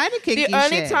about? What kind of kinky shit? The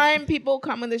only time people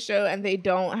come on the show and they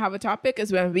don't have a topic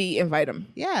is when we invite them.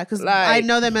 Yeah, because I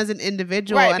know them as an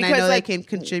individual, right, and I know they can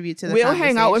contribute to the conversation. We'll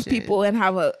hang out with people and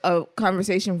have a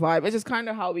conversation vibe, which is kind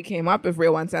of how we came up with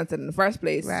Real Uncensored in the first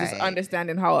place, right. Just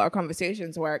understanding how our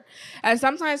conversations work. And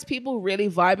sometimes people really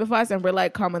vibe with us and we're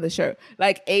like, come on the show.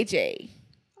 Like AJ.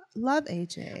 Love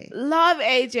AJ.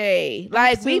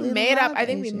 We made up, I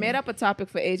think we made up a topic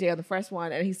for AJ on the first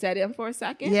one and he sat in for a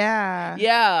second. Yeah.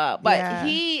 Yeah. But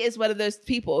he is one of those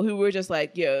people who were just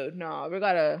like, yo, no, we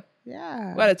gotta talk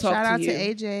to you. Shout out to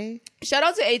AJ. Shout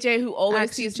out to AJ who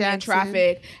always sees me in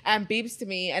traffic and beeps to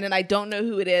me and then I don't know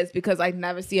who it is because I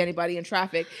never see anybody in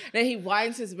traffic. Then he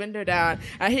winds his window down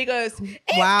and he goes,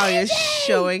 wow, AJ! You're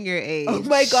showing your age. Oh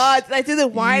my God. I did the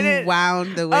whine. You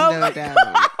wound the window down.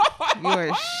 You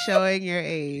are showing your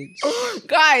age.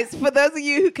 Guys, for those of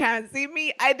you who can't see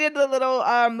me, I did the little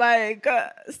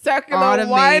circular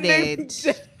automated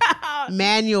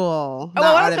manual. What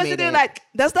am I supposed to do?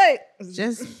 That's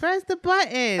just press the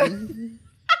button.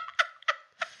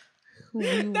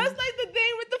 That's the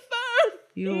thing with the phone.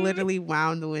 You literally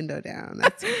wound the window down.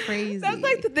 That's crazy. That's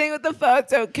the thing with the phone.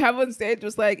 So Kevin on stage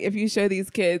was like, if you show these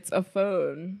kids a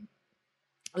phone,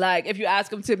 Like if you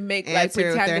ask them to make like Answer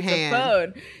with pretend their it's hand. a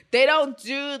phone, they don't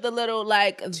do the little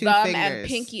like Two thumb fingers. and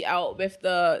pinky out with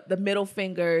the middle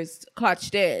fingers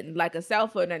clutched in like a cell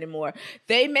phone anymore.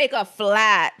 They make a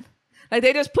flat, like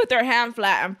they just put their hand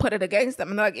flat and put it against them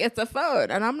and they're like, it's a phone.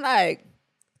 And I'm like,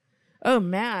 oh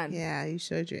man. Yeah, you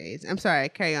showed your age. I'm sorry.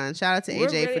 Carry on. Shout out to We're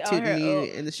AJ really for out tooting here. you Oh,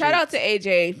 in the shout out streets. to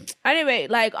AJ. Anyway,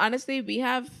 like honestly, we've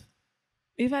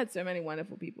had so many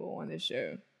wonderful people on this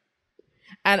show.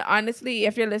 And honestly,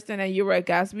 if you're listening and you were a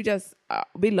guest,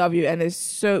 we love you, and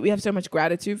we have so much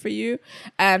gratitude for you.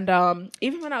 And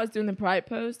even when I was doing the Pride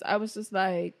post, I was just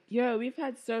like, yo, we've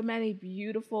had so many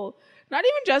beautiful, not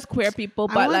even just queer people,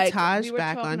 but want like Taj we were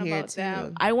back talking on here, about too.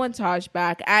 them. I want Taj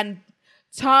back, and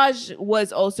Taj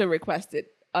was also requested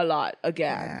a lot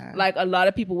again. Yeah. Like a lot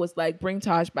of people was like, bring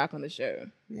Taj back on the show.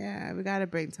 Yeah, we gotta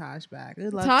bring Taj back. We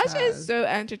love Taj is so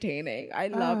entertaining. I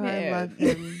love him. I love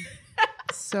him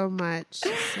so much,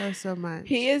 so much.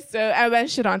 He is so. And when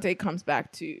Shadante comes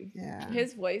back too, Yeah.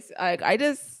 his voice. Like we I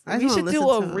just should wanna do listen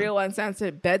a to him. real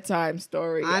uncensored bedtime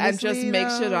story and just Honestly, make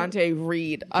though, Shadante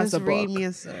read us Just a read book. me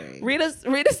a story. Read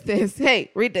us this.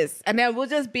 Hey, read this, and then we'll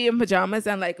just be in pajamas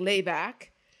and like lay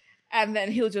back, and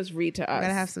then he'll just read to We us.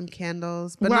 gotta have some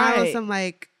candles, but not on Right. some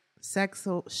like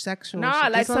sexual. Nah,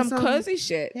 shit. like Just on some cozy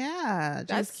shit. Yeah,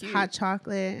 That's just cute. hot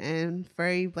chocolate and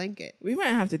furry blanket. We might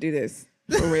have to do this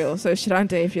for real. So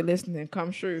Shadante, if you're listening,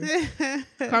 come through.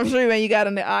 Come through when you got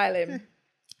on the island.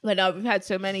 But no, we've had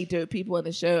so many dope people on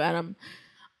the show, and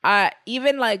I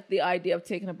even like the idea of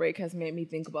taking a break has made me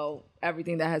think about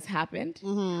everything that has happened.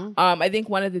 Mm-hmm. I think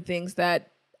one of the things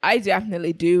that I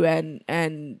definitely do,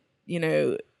 and you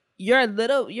know, you're a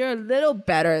little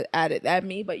better at it than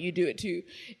me, but you do it too,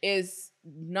 is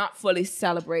not fully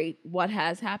celebrate what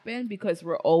has happened because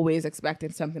we're always expecting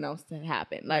something else to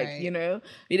happen. Like, Right. you know,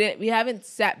 we haven't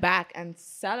sat back and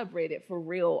celebrated for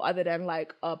real other than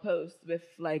like a post with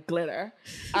like glitter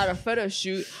at a photo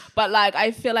shoot. But like, I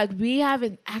feel like we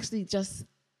haven't actually just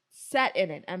sat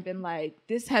in it and been like,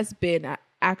 this has been an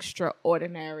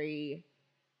extraordinary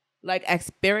like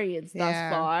experience thus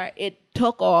Yeah. far. It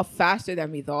took off faster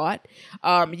than we thought.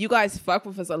 You guys fuck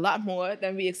with us a lot more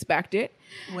than we expected.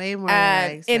 Way more. than I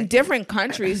And in expected. different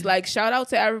countries, like shout out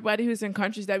to everybody who's in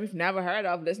countries that we've never heard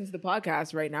of, listen to the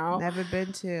podcast right now. Never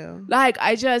been to. Like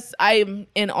I'm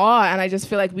in awe, and I just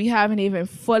feel like we haven't even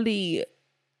fully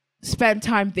spent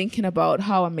time thinking about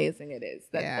how amazing it is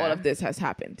that Yeah. all of this has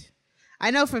happened. I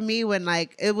know for me, when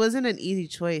like it wasn't an easy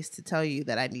choice to tell you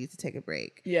that I need to take a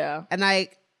break. Yeah. And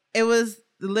like it was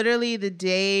literally the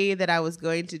day that I was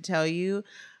going to tell you,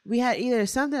 we had either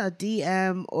something, a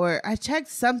DM, or I checked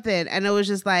something and it was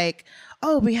just like,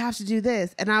 oh, we have to do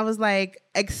this. And I was like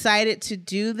excited to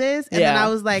do this. And then Yeah. I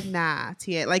was like, nah,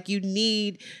 Tia, like you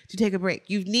need to take a break.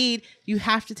 You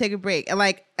have to take a break.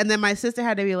 And then my sister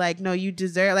had to be like, no, you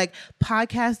deserve, like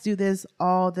podcasts do this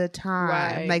all the time.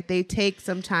 Right. Like they take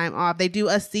some time off. They do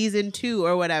a season 2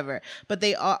 or whatever, but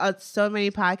they all, so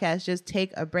many podcasts just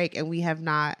take a break and we have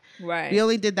not. Right. We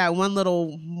only did that one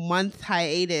little month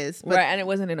hiatus, but Right. And it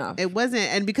wasn't enough. it wasn't.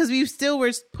 And because we still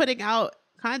were putting out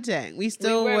content, we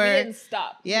still we were. didn't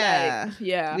stop. Yeah. Like,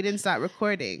 yeah. We didn't stop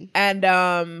recording. And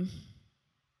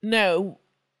no,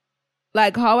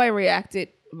 like how I reacted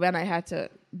when I had to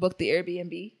book the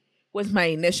Airbnb was my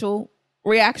initial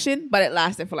reaction, but it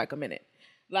lasted for like a minute.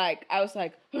 Like I was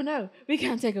like, oh no, we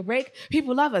can't take a break.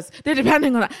 People love us. They're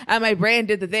depending on us. And my brain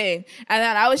did the thing. And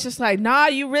then I was just like, nah,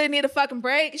 you really need a fucking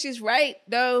break. She's right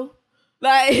though.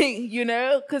 Like, you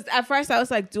know, because at first I was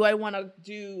like, do I want to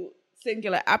do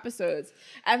singular episodes?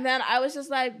 And then I was just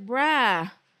like,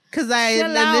 bruh. Because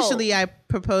initially I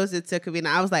proposed it to Kavina.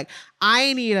 I was like,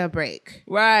 I need a break.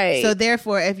 Right. So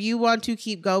therefore, if you want to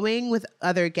keep going with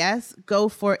other guests, go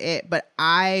for it. But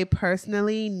I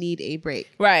personally need a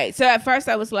break. Right. So at first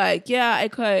I was like, yeah, I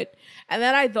could. And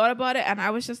then I thought about it and I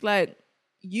was just like,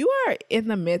 you are in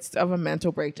the midst of a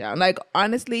mental breakdown. Like,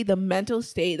 honestly, the mental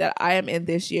state that I am in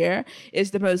this year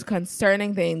is the most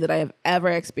concerning thing that I have ever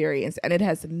experienced. And it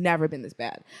has never been this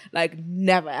bad. Like,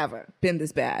 never, ever been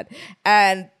this bad.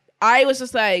 And I was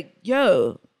just like,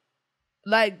 yo,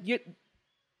 like,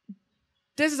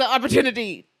 this is an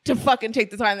opportunity to fucking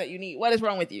take the time that you need. What is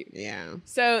wrong with you? Yeah.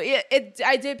 So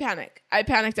I did panic. I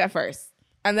panicked at first.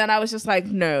 And then I was just like,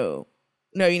 no,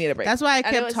 you need a break. That's why I And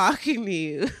it kept was- talking to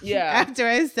you. Yeah. After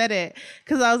I said it.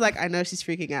 Because I was like, I know she's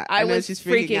freaking out. I know was she's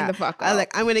freaking the fuck I was out.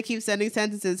 like, I'm going to keep sending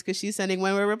sentences because she's sending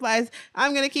one-word replies.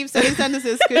 I'm going to keep sending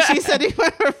sentences because she's sending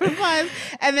one-word replies.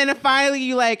 And then finally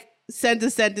you like sent a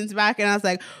sentence back, and I was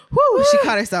like, whoo, she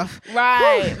caught herself.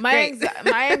 Right. Whew,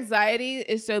 My anxiety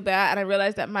is so bad, and I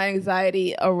realized that my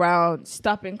anxiety around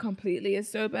stopping completely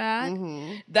is so bad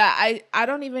that I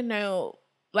don't even know.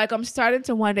 Like, I'm starting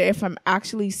to wonder if I'm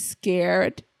actually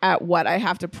scared at what I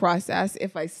have to process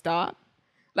if I stop.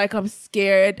 Like, I'm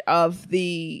scared of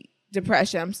the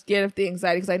depression. I'm scared of the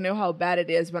anxiety because I know how bad it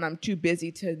is when I'm too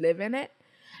busy to live in it.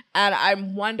 And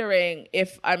I'm wondering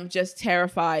if I'm just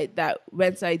terrified that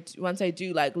once I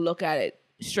do like look at it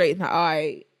straight in the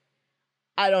eye,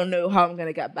 I don't know how I'm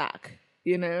gonna get back.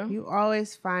 You know, You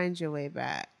always find your way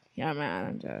back. yeah, man.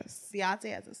 I'm just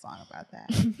Beyonce has a song about that.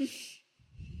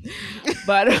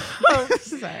 but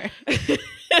Sorry.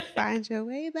 Find your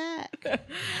way back.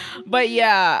 but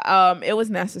yeah, it was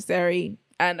necessary,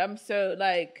 and I'm so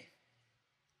like.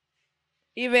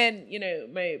 Even, you know,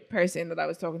 my person that I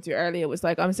was talking to earlier was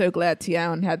like, I'm so glad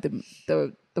Tian had the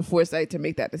foresight to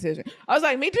make that decision. I was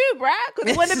like, me too, bruh,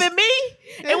 because it wouldn't have been me.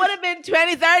 It would have been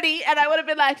 2030, and I would have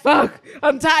been like, fuck,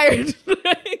 I'm tired.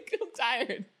 Like, I'm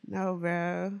tired. No,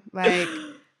 bro. Like,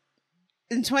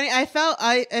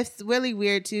 it's really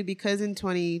weird too, because in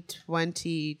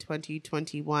 2020,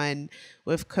 2021,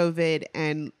 with COVID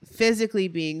and physically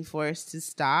being forced to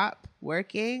stop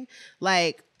working,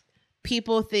 like,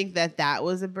 people think that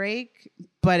was a break,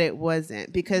 but it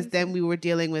wasn't, because then we were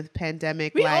dealing with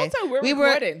pandemic life. We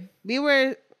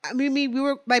were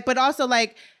like, but also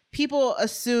like people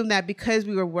assume that because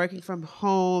we were working from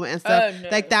home and stuff,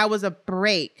 like that was a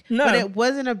break. No. But it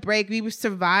wasn't a break. We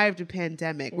survived a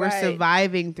pandemic. We're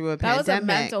surviving through a pandemic. That was a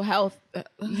mental health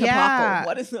yeah.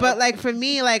 What is that? But like for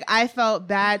me, like I felt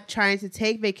bad trying to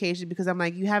take vacation because I'm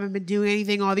like, you haven't been doing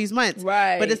anything all these months.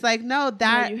 Right. But it's like, no,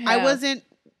 I wasn't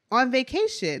on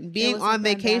vacation. Being on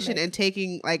vacation and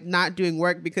taking like not doing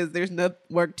work because there's no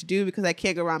work to do because I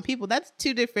can't go around people, that's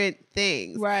two different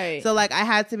things. Right. So like I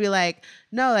had to be like,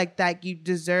 no, like that you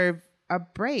deserve a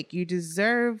break. You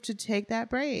deserve to take that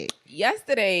break.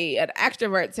 Yesterday, an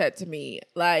extrovert said to me,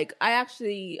 like, I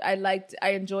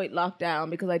enjoyed lockdown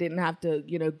because I didn't have to,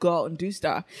 you know, go out and do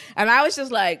stuff. And I was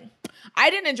just like, I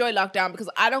didn't enjoy lockdown because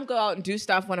I don't go out and do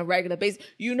stuff on a regular basis.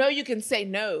 You know, you can say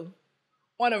no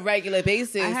on a regular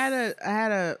basis. I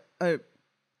had a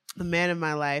man in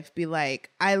my life be like,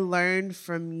 I learned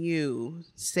from you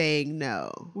saying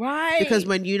no. Right. Because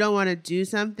when you don't want to do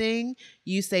something,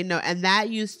 you say no. And that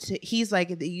he's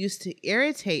like, it used to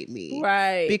irritate me.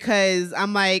 Right. Because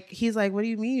he's like, what do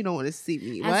you mean you don't want to see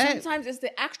me? And what? sometimes it's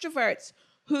the extroverts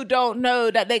who don't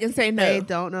know that they can say no. They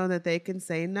don't know that they can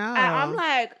say no. And I'm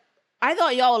like, I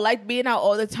thought y'all liked being out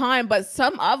all the time, but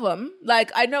some of them,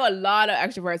 like, I know a lot of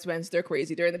extroverts went stir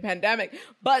crazy during the pandemic,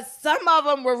 but some of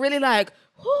them were really like,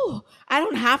 whew, I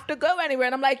don't have to go anywhere.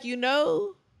 And I'm like, you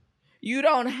know, you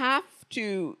don't have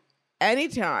to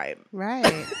anytime. Right.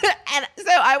 And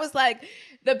so I was like,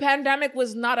 the pandemic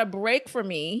was not a break for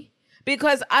me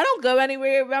because I don't go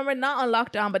anywhere. Remember, not on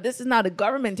lockdown, but this is now the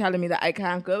government telling me that I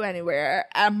can't go anywhere.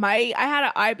 And I had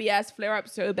an IBS flare up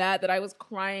so bad that I was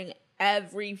crying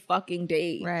every fucking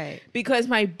day. Right. Because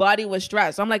my body was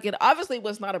stressed. So I'm like, it obviously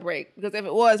was not a break, because if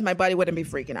it was, my body wouldn't be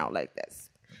freaking out like this.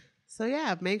 So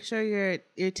yeah, make sure you're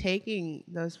taking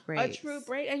those breaks. A true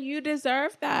break, and you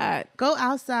deserve that. Go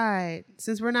outside.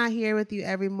 Since we're not here with you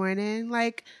every morning,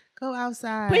 like, go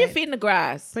outside. Put your feet in the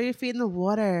grass. Put your feet in the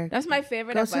water. That's my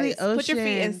favorite Go advice. to the ocean. Put your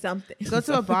feet in something. Go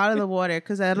to a bottle of water,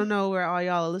 because I don't know where all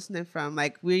y'all are listening from.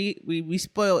 Like we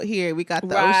spoiled here. We got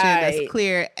the ocean that's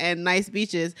clear and nice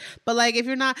beaches. But like if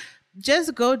you're not,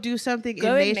 just go do something in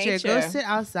nature. Go sit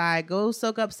outside. Go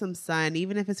soak up some sun,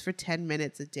 even if it's for 10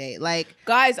 minutes a day. Like,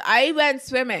 guys, I went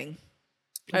swimming.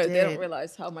 They don't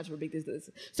realize how much of a big deal this is.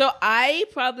 So I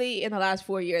probably in the last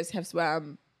 4 years have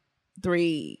swam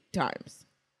 3 times.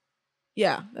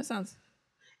 Yeah, that sounds.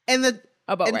 And the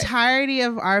about entirety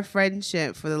of our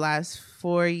friendship for the last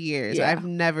 4 years, I've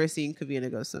never seen Kavina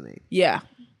go swimming. Yeah.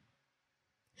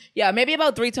 Yeah, maybe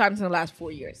about 3 times in the last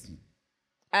 4 years.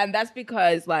 And that's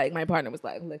because, like, my partner was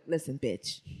like, listen,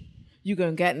 bitch, you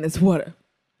gonna get in this water.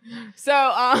 So,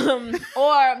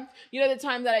 or, you know, the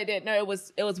time that I did, no, it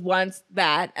was once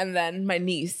that, and then my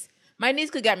niece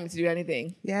could get me to do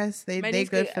anything. Yes, they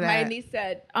good for that. My niece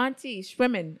said, Auntie,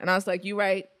 swimming. And I was like, you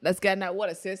right, let's get in that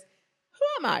water, sis.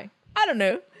 Who am I? I don't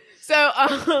know. So,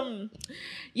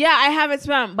 yeah, I haven't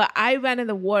swum, but I went in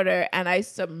the water and I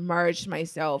submerged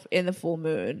myself in the full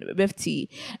moon with tea.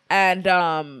 And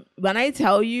when I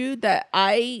tell you that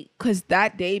because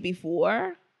that day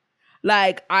before,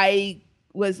 like, I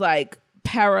was like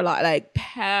paralyzed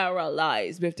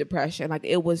with depression. Like,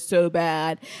 it was so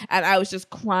bad. And I was just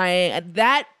crying. And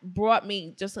that brought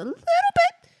me just a little bit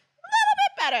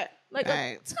better. like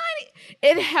Right. a tiny.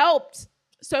 It helped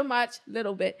so much,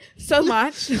 so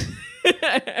much.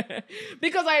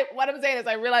 Because what I'm saying is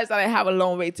I realized that I have a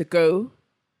long way to go.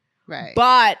 Right.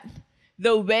 But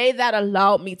the way that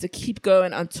allowed me to keep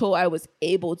going until I was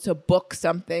able to book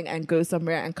something and go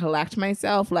somewhere and collect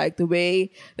myself, like the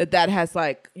way that has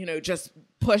like, you know, just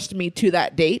pushed me to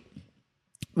that date,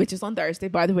 which is on Thursday,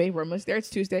 by the way. We're almost there.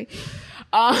 It's Tuesday.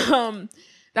 That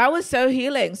was so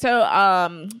healing. So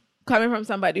coming from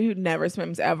somebody who never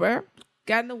swims ever,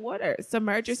 get in the water,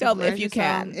 submerge yourself if you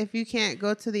can. If you can't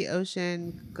go to the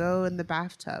ocean, go in the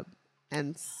bathtub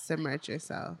and submerge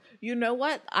yourself. You know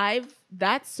what?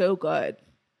 That's so good.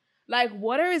 Like,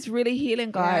 water is really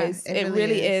healing, guys. Yeah, it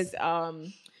really is.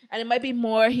 And it might be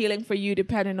more healing for you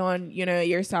depending on, you know,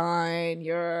 your sign,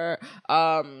 your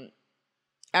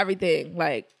everything.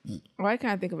 Like, I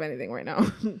can't think of anything right now.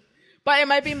 But it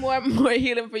might be more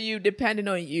healing for you depending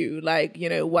on you, like, you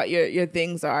know, what your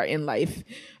things are in life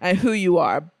and who you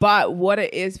are. But water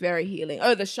is very healing.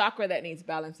 Oh, the chakra that needs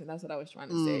balancing. That's what I was trying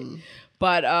to say.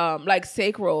 But like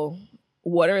sacral,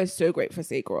 water is so great for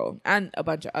sacral and a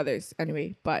bunch of others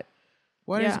anyway. But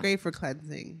water is great for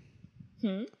cleansing.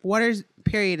 Water's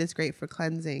period is great for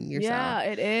cleansing yourself. Yeah,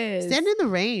 it is. Stand in the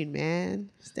rain,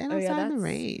 man. Stand outside in the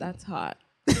rain. That's hot.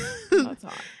 That's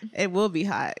hot. It will be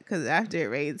hot because after it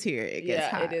rains here, it gets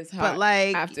hot. It is hot. But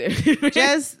like, after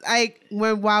just like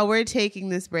while we're taking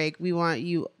this break, we want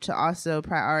you to also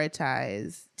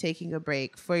prioritize taking a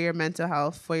break for your mental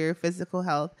health, for your physical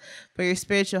health, for your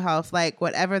spiritual health, like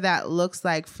whatever that looks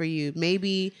like for you.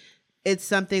 Maybe it's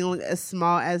something as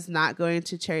small as not going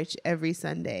to church every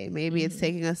Sunday. Maybe it's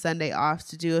taking a Sunday off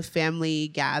to do a family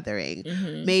gathering.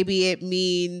 Maybe it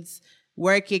means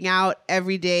working out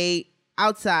every day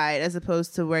outside as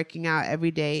opposed to working out every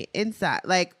day inside.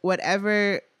 Like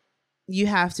whatever you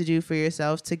have to do for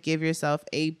yourself to give yourself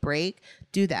a break,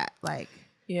 do that. Like,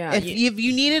 yeah, if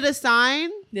you needed a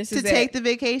sign to take the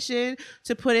vacation,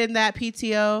 to put in that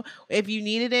PTO, if you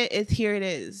needed it, here it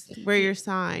is. We're your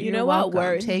sign. You know what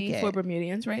worries me for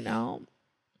Bermudians right now?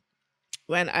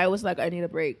 When I was like, I need a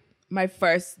break, my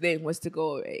first thing was to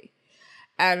go away.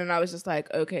 And then I was just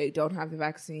like, okay, don't have the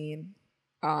vaccine.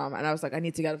 And I was like, I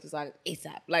need to get off this island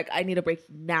ASAP. Like, I need a break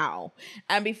now.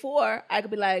 And before, I could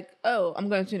be like, oh, I'm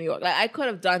going to New York. Like, I could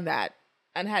have done that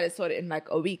and had it sorted in like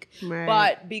a week. Right.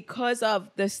 But because of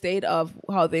the state of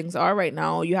how things are right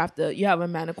now, you have a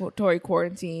mandatory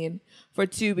quarantine for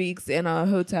 2 weeks in a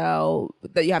hotel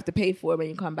that you have to pay for when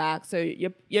you come back. So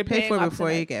you're paying for up before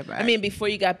to, you get back. I mean, before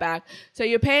you get back. So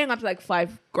you're paying up to like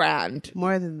 $5,000.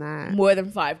 More than that. More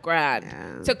than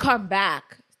 $5,000 to come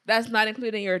back. That's not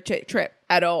including your trip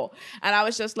at all. And I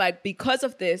was just like, because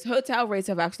of this, hotel rates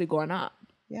have actually gone up.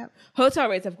 Yep. Hotel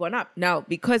rates have gone up. Now,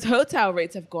 because hotel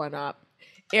rates have gone up,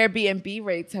 Airbnb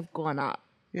rates have gone up.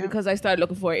 Yep. Because I started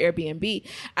looking for an Airbnb.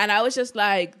 And I was just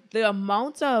like, the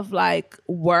amount of like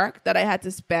work that I had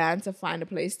to spend to find a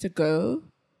place to go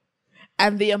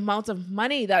and the amount of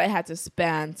money that I had to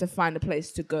spend to find a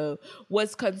place to go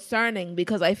was concerning,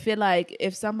 because I feel like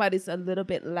if somebody's a little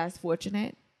bit less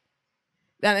fortunate,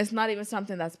 then it's not even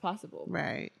something that's possible.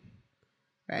 Right.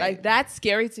 Like, that's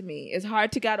scary to me. It's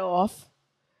hard to get off.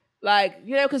 Like,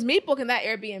 you know, because me booking that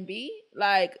Airbnb,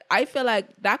 like, I feel like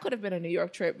that could have been a New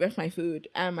York trip with my food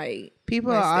and my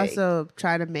people are also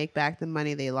trying to make back the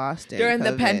money they lost during COVID.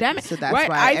 the pandemic. So that's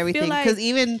why everything, because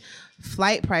even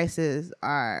flight prices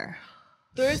are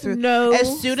as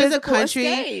soon as a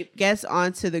country gets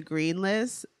onto the green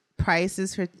list,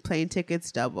 prices for plane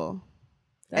tickets double.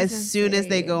 That's soon as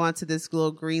they go onto this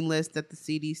little green list that the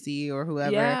CDC or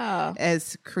whoever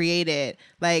has created,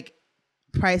 like,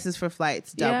 prices for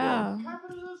flights double. Yeah.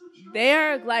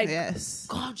 They're like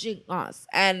gouging us.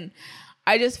 And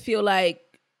I just feel like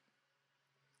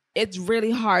it's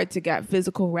really hard to get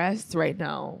physical rest right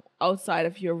now outside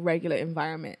of your regular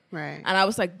environment. Right. And I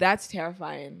was like, that's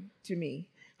terrifying to me.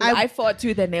 I fought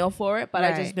tooth and nail for it, but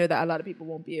I just know that a lot of people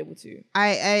won't be able to.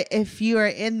 If you are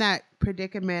in that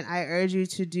predicament, I urge you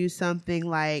to do something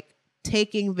like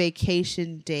taking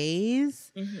vacation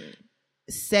days,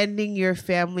 sending your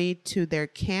family to their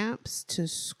camps, to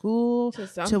school,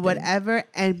 to whatever,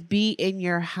 and be in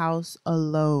your house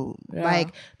alone. Yeah.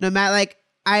 Like, no matter, like,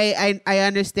 I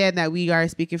understand that we are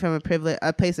speaking from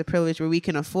a place of privilege where we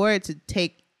can afford to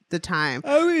take the time,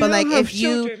 but like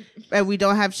we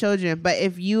don't have children, but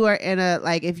if you are in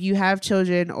if you have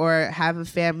children or have a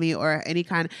family or any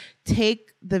kind,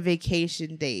 take the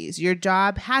vacation days. Your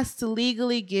job has to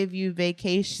legally give you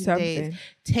vacation days.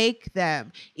 Take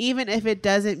them. Even if it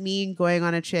doesn't mean going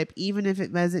on a trip, even if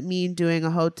it doesn't mean doing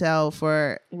a hotel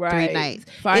for 3 nights.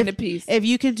 Find a piece. If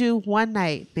you can do one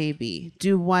night, maybe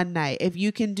do one night. If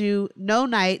you can do no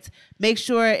nights, make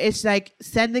sure it's like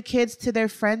send the kids to their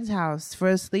friend's house for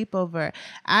a sleepover.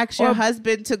 Ask your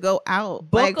husband to go out.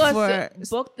 Book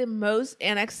the most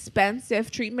inexpensive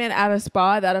treatment at a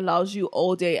spa that allows you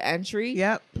all day entry.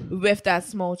 Yep. With that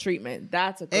small treatment.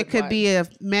 That's a good It could one. be a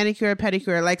manicure,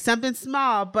 pedicure, like something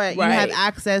small, but you have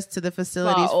access to the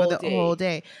facilities for the whole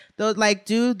day. Those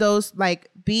do those,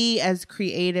 be as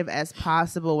creative as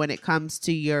possible when it comes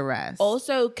to your rest.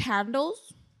 Also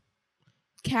candles,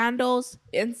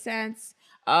 incense,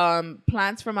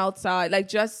 plants from outside.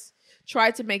 Just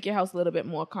try to make your house a little bit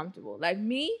more comfortable. Like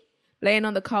me laying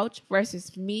on the couch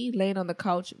versus me laying on the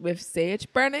couch with sage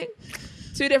burning.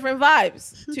 Two different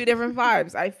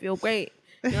vibes. I feel great.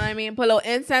 You know what I mean? Put a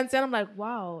little incense in. I'm like,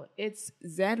 wow, it's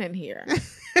zen in here.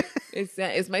 It's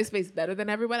zen. Is my space better than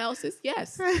everyone else's?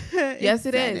 Yes. Yes,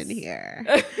 it is. In here.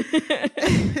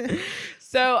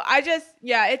 So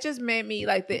it just made me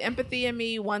the empathy in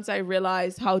me once I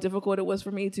realized how difficult it was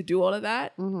for me to do all of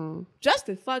that. Mm-hmm. Just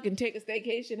to fucking take a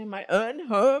staycation in my own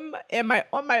home,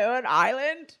 on my own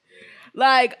island.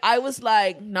 I was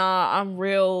like, nah, I'm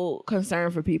real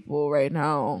concerned for people right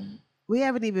now. We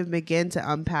haven't even begun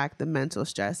to unpack the mental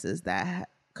stresses that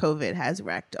COVID has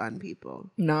wreaked on people.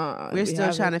 Nah. We're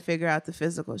still trying to figure out the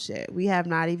physical shit. We have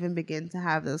not even begun to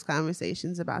have those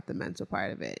conversations about the mental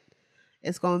part of it.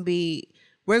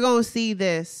 We're going to see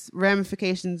this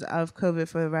ramifications of COVID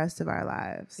for the rest of our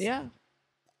lives. Yeah.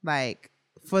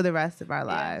 For the rest of our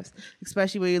lives,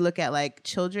 especially when you look at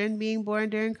children being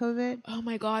born during COVID. Oh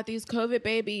my God, these COVID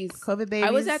babies. I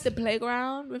was at the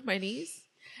playground with my niece,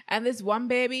 and this one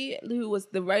baby who was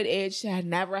the right age to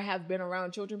never have been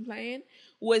around children playing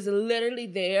was literally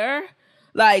there,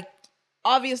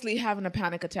 obviously having a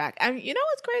panic attack. And you know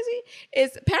what's crazy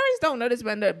is parents don't notice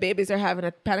when their babies are having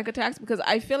a panic attacks, because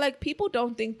I feel like people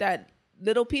don't think that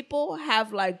little people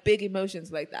have big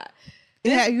emotions like that.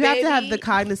 You have to have the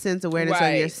cognizance awareness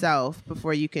of yourself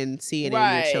before you can see it in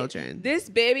your children.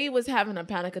 This baby was having a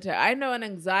panic attack. I know an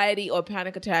anxiety or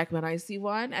panic attack when I see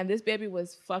one, and this baby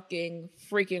was fucking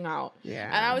freaking out. Yeah.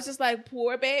 And I was just like,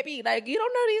 poor baby. You don't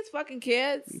know these fucking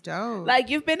kids. You don't.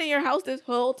 You've been in your house this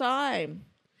whole time.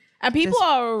 And people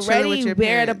are already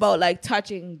weird about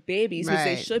touching babies, which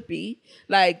they should be.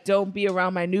 Don't be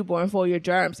around my newborn for your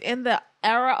germs. In the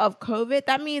era of COVID,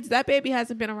 that means that baby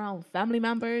hasn't been around family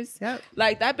members. Yep.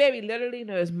 That baby literally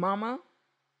knows mama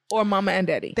or mama and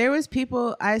daddy. There was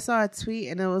people, I saw a tweet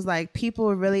and it was people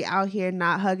were really out here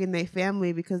not hugging their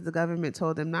family because the government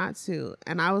told them not to.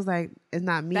 And I was like, it's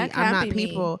not me. I'm not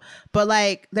people. Me.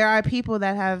 But there are people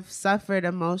that have suffered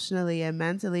emotionally and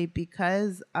mentally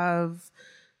because of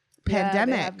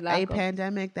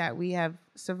pandemic that we have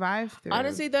survived through.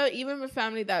 Honestly though, even with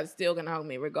family that's still gonna hug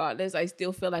me regardless, I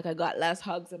still feel like I got less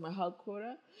hugs in my hug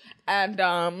quota. And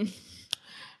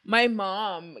my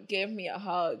mom gave me a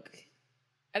hug,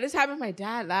 and this happened with my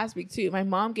dad last week too. My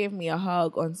mom gave me a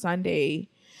hug on Sunday,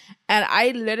 and I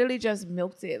literally just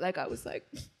milked it. I was like,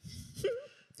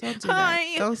 don't do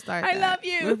that. Don't start that. I love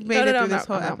you. We've made it through this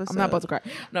whole episode. I'm not about to cry.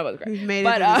 We've made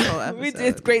it through this whole episode. We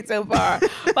did great so far.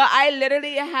 But I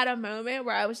literally had a moment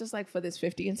where I was just for this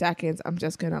 15 seconds, I'm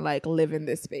just going to live in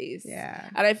this space. Yeah.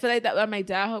 And I feel like that when my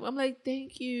dad home, I'm like,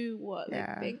 thank you.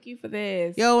 Thank you for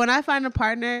this. Yo, when I find a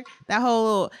partner, that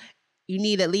whole, you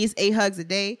need at least 8 hugs a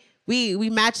day, we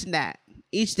matching that.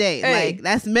 Each day, hey,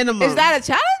 that's minimum. Is that a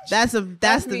challenge?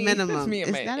 That's the minimum. That's me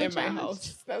in my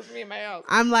house. That's me in my house.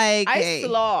 I'm I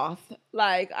sloth.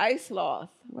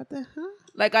 What the hell?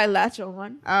 I latch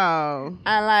on. Oh.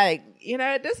 And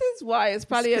this is why it's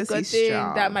probably a good thing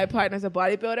that my partner's a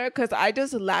bodybuilder, because I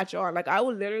just latch on. I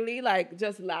will literally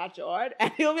just latch on,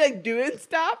 and he'll be doing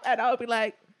stuff, and I'll be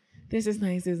like, "This is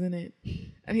nice, isn't it?"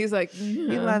 And he's like,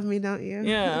 "Yeah. You love me, don't you?"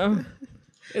 Yeah.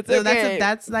 It's okay.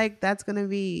 That's gonna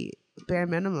be bare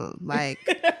minimum,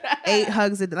 8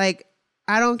 hugs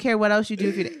I don't care what else you do,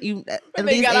 if you at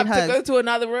least 8 hugs. To go to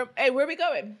another room. Hey, where are we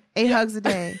going? 8 hugs a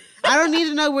day. I don't need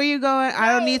to know where you're going.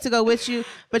 I don't need to go with you,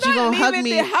 but you're gonna hug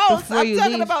me before you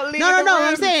leave. No.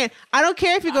 I'm saying I don't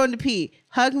care if you're going to pee.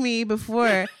 Hug me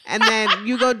before, and then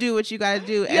you go do what you gotta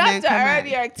do. You have to earn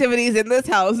your activities in this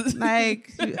house. 8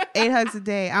 hugs a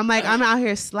day. I'm out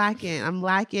here slacking. I'm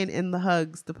lacking in the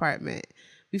hugs department.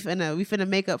 We finna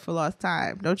make up for lost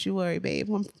time. Don't you worry, babe.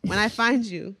 When I find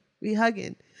you, we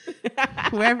hugging.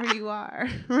 Wherever you are,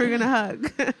 we're gonna hug.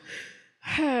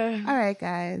 All right,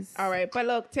 guys. All right, but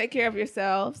look, take care of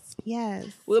yourselves. Yes.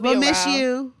 We'll miss around.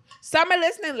 you. Summer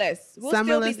listening list. We'll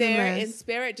Summer still be there list. in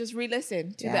spirit. Just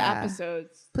re-listen to the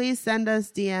episodes. Please send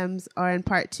us DMs or in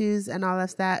part 2s and all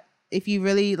of that. If you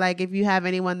really if you have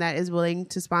anyone that is willing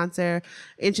to sponsor,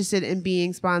 interested in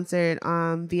being sponsored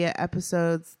via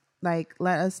episodes,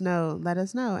 let us know. Let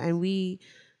us know. And we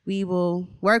will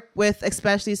work with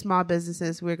especially small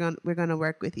businesses. We're gonna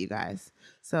work with you guys.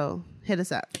 So hit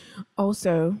us up.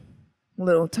 Also,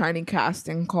 little tiny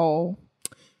casting call.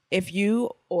 If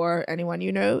you or anyone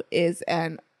you know is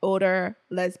an older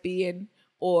lesbian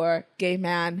or gay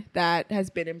man that has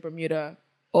been in Bermuda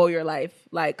all your life,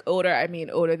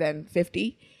 older than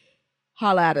 50,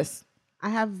 holla at us.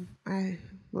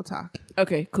 We'll talk.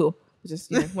 Okay, cool.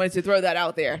 Just wanted to throw that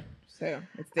out there. So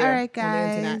it's there. All right,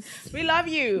 guys. We love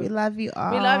you. We love you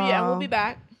all. We love you, and we'll be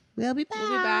back. We'll be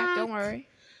back. Don't worry.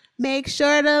 Make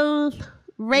sure to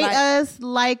rate us,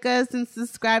 like us, and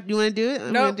subscribe. Do you want to do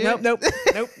it? Nope.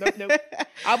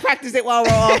 I'll practice it while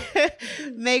we're off.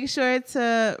 Make sure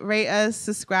to rate us,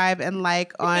 subscribe, and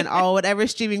like on whatever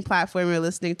streaming platform you're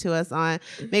listening to us on.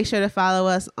 Make sure to follow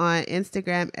us on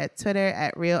Instagram, at Twitter,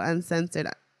 at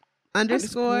 @realuncensored_.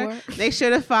 Make sure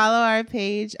to follow our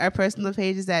page. Our personal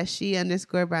page is at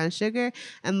she_brown_sugar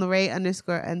and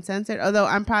Lorraine_uncensored. Although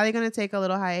I'm probably going to take a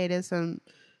little hiatus from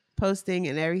posting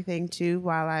and everything too,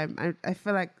 while I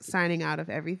feel like signing out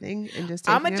of everything and just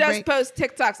taking I'm gonna just post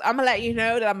TikToks. I'm gonna let you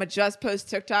know that I'm gonna just post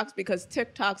TikToks because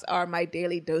TikToks are my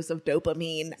daily dose of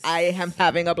dopamine. I am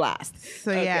having a blast.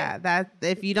 So yeah, that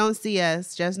if you don't see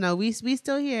us, just know we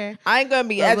still here. I ain't gonna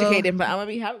be educated, but I'm gonna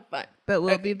be having fun. But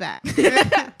we'll be back.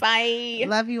 Bye.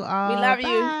 Love you all. We love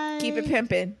Bye. you. Keep it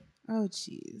pimping. Oh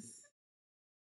jeez.